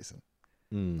Adelaide season.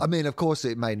 I mean, of course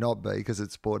it may not be because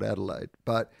it's Port Adelaide,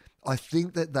 but I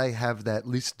think that they have that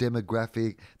list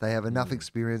demographic. They have enough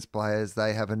experienced players.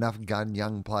 They have enough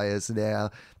young players now.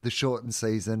 The shortened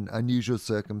season, unusual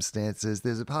circumstances.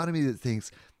 There's a part of me that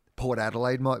thinks Port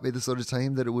Adelaide might be the sort of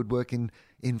team that it would work in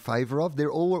favour of.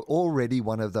 They're already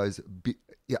one of those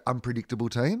unpredictable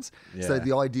teams. Yeah. So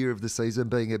the idea of the season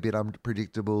being a bit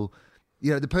unpredictable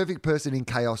You know, the perfect person in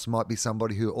chaos might be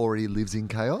somebody who already lives in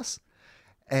chaos.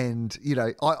 And, you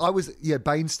know, I was,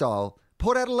 Bane style.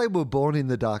 Port Adelaide were born in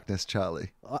the darkness,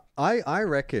 Charlie. I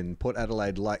reckon Port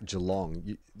Adelaide, like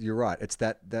Geelong, you're right. It's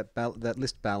that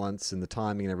list balance and the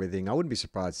timing and everything. I wouldn't be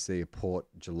surprised to see a Port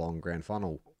Geelong grand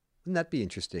final. Wouldn't that be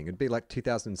interesting? It'd be like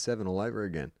 2007 all over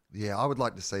again. Yeah, I would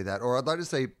like to see that. Or I'd like to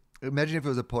see, imagine if it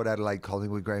was a Port Adelaide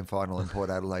Collingwood grand final and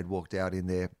Port Adelaide walked out in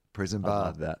their prison bar. I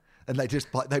love that. And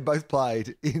they both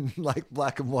played in like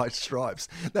black and white stripes.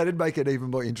 That'd make it even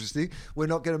more interesting. We're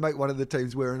not going to make one of the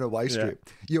teams wear an away strip.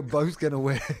 You're both going to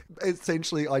wear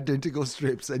essentially identical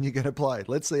strips and you're going to play.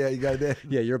 Let's see how you go there.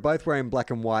 Yeah, you're both wearing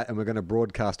black and white and we're going to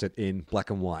broadcast it in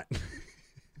black and white.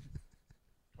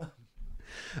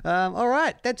 All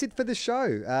right, that's it for the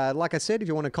show. Like I said, if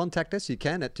you want to contact us, you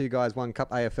can at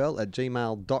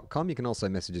 2guys1cupafl@gmail.com. You can also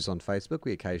message us on Facebook.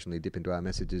 We occasionally dip into our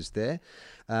messages there.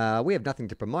 We have nothing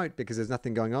to promote because there's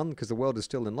nothing going on because the world is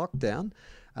still in lockdown.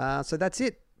 So that's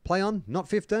it. Play on, not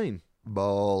 15.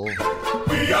 Ball.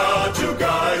 We are 2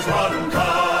 guys, 1 cup.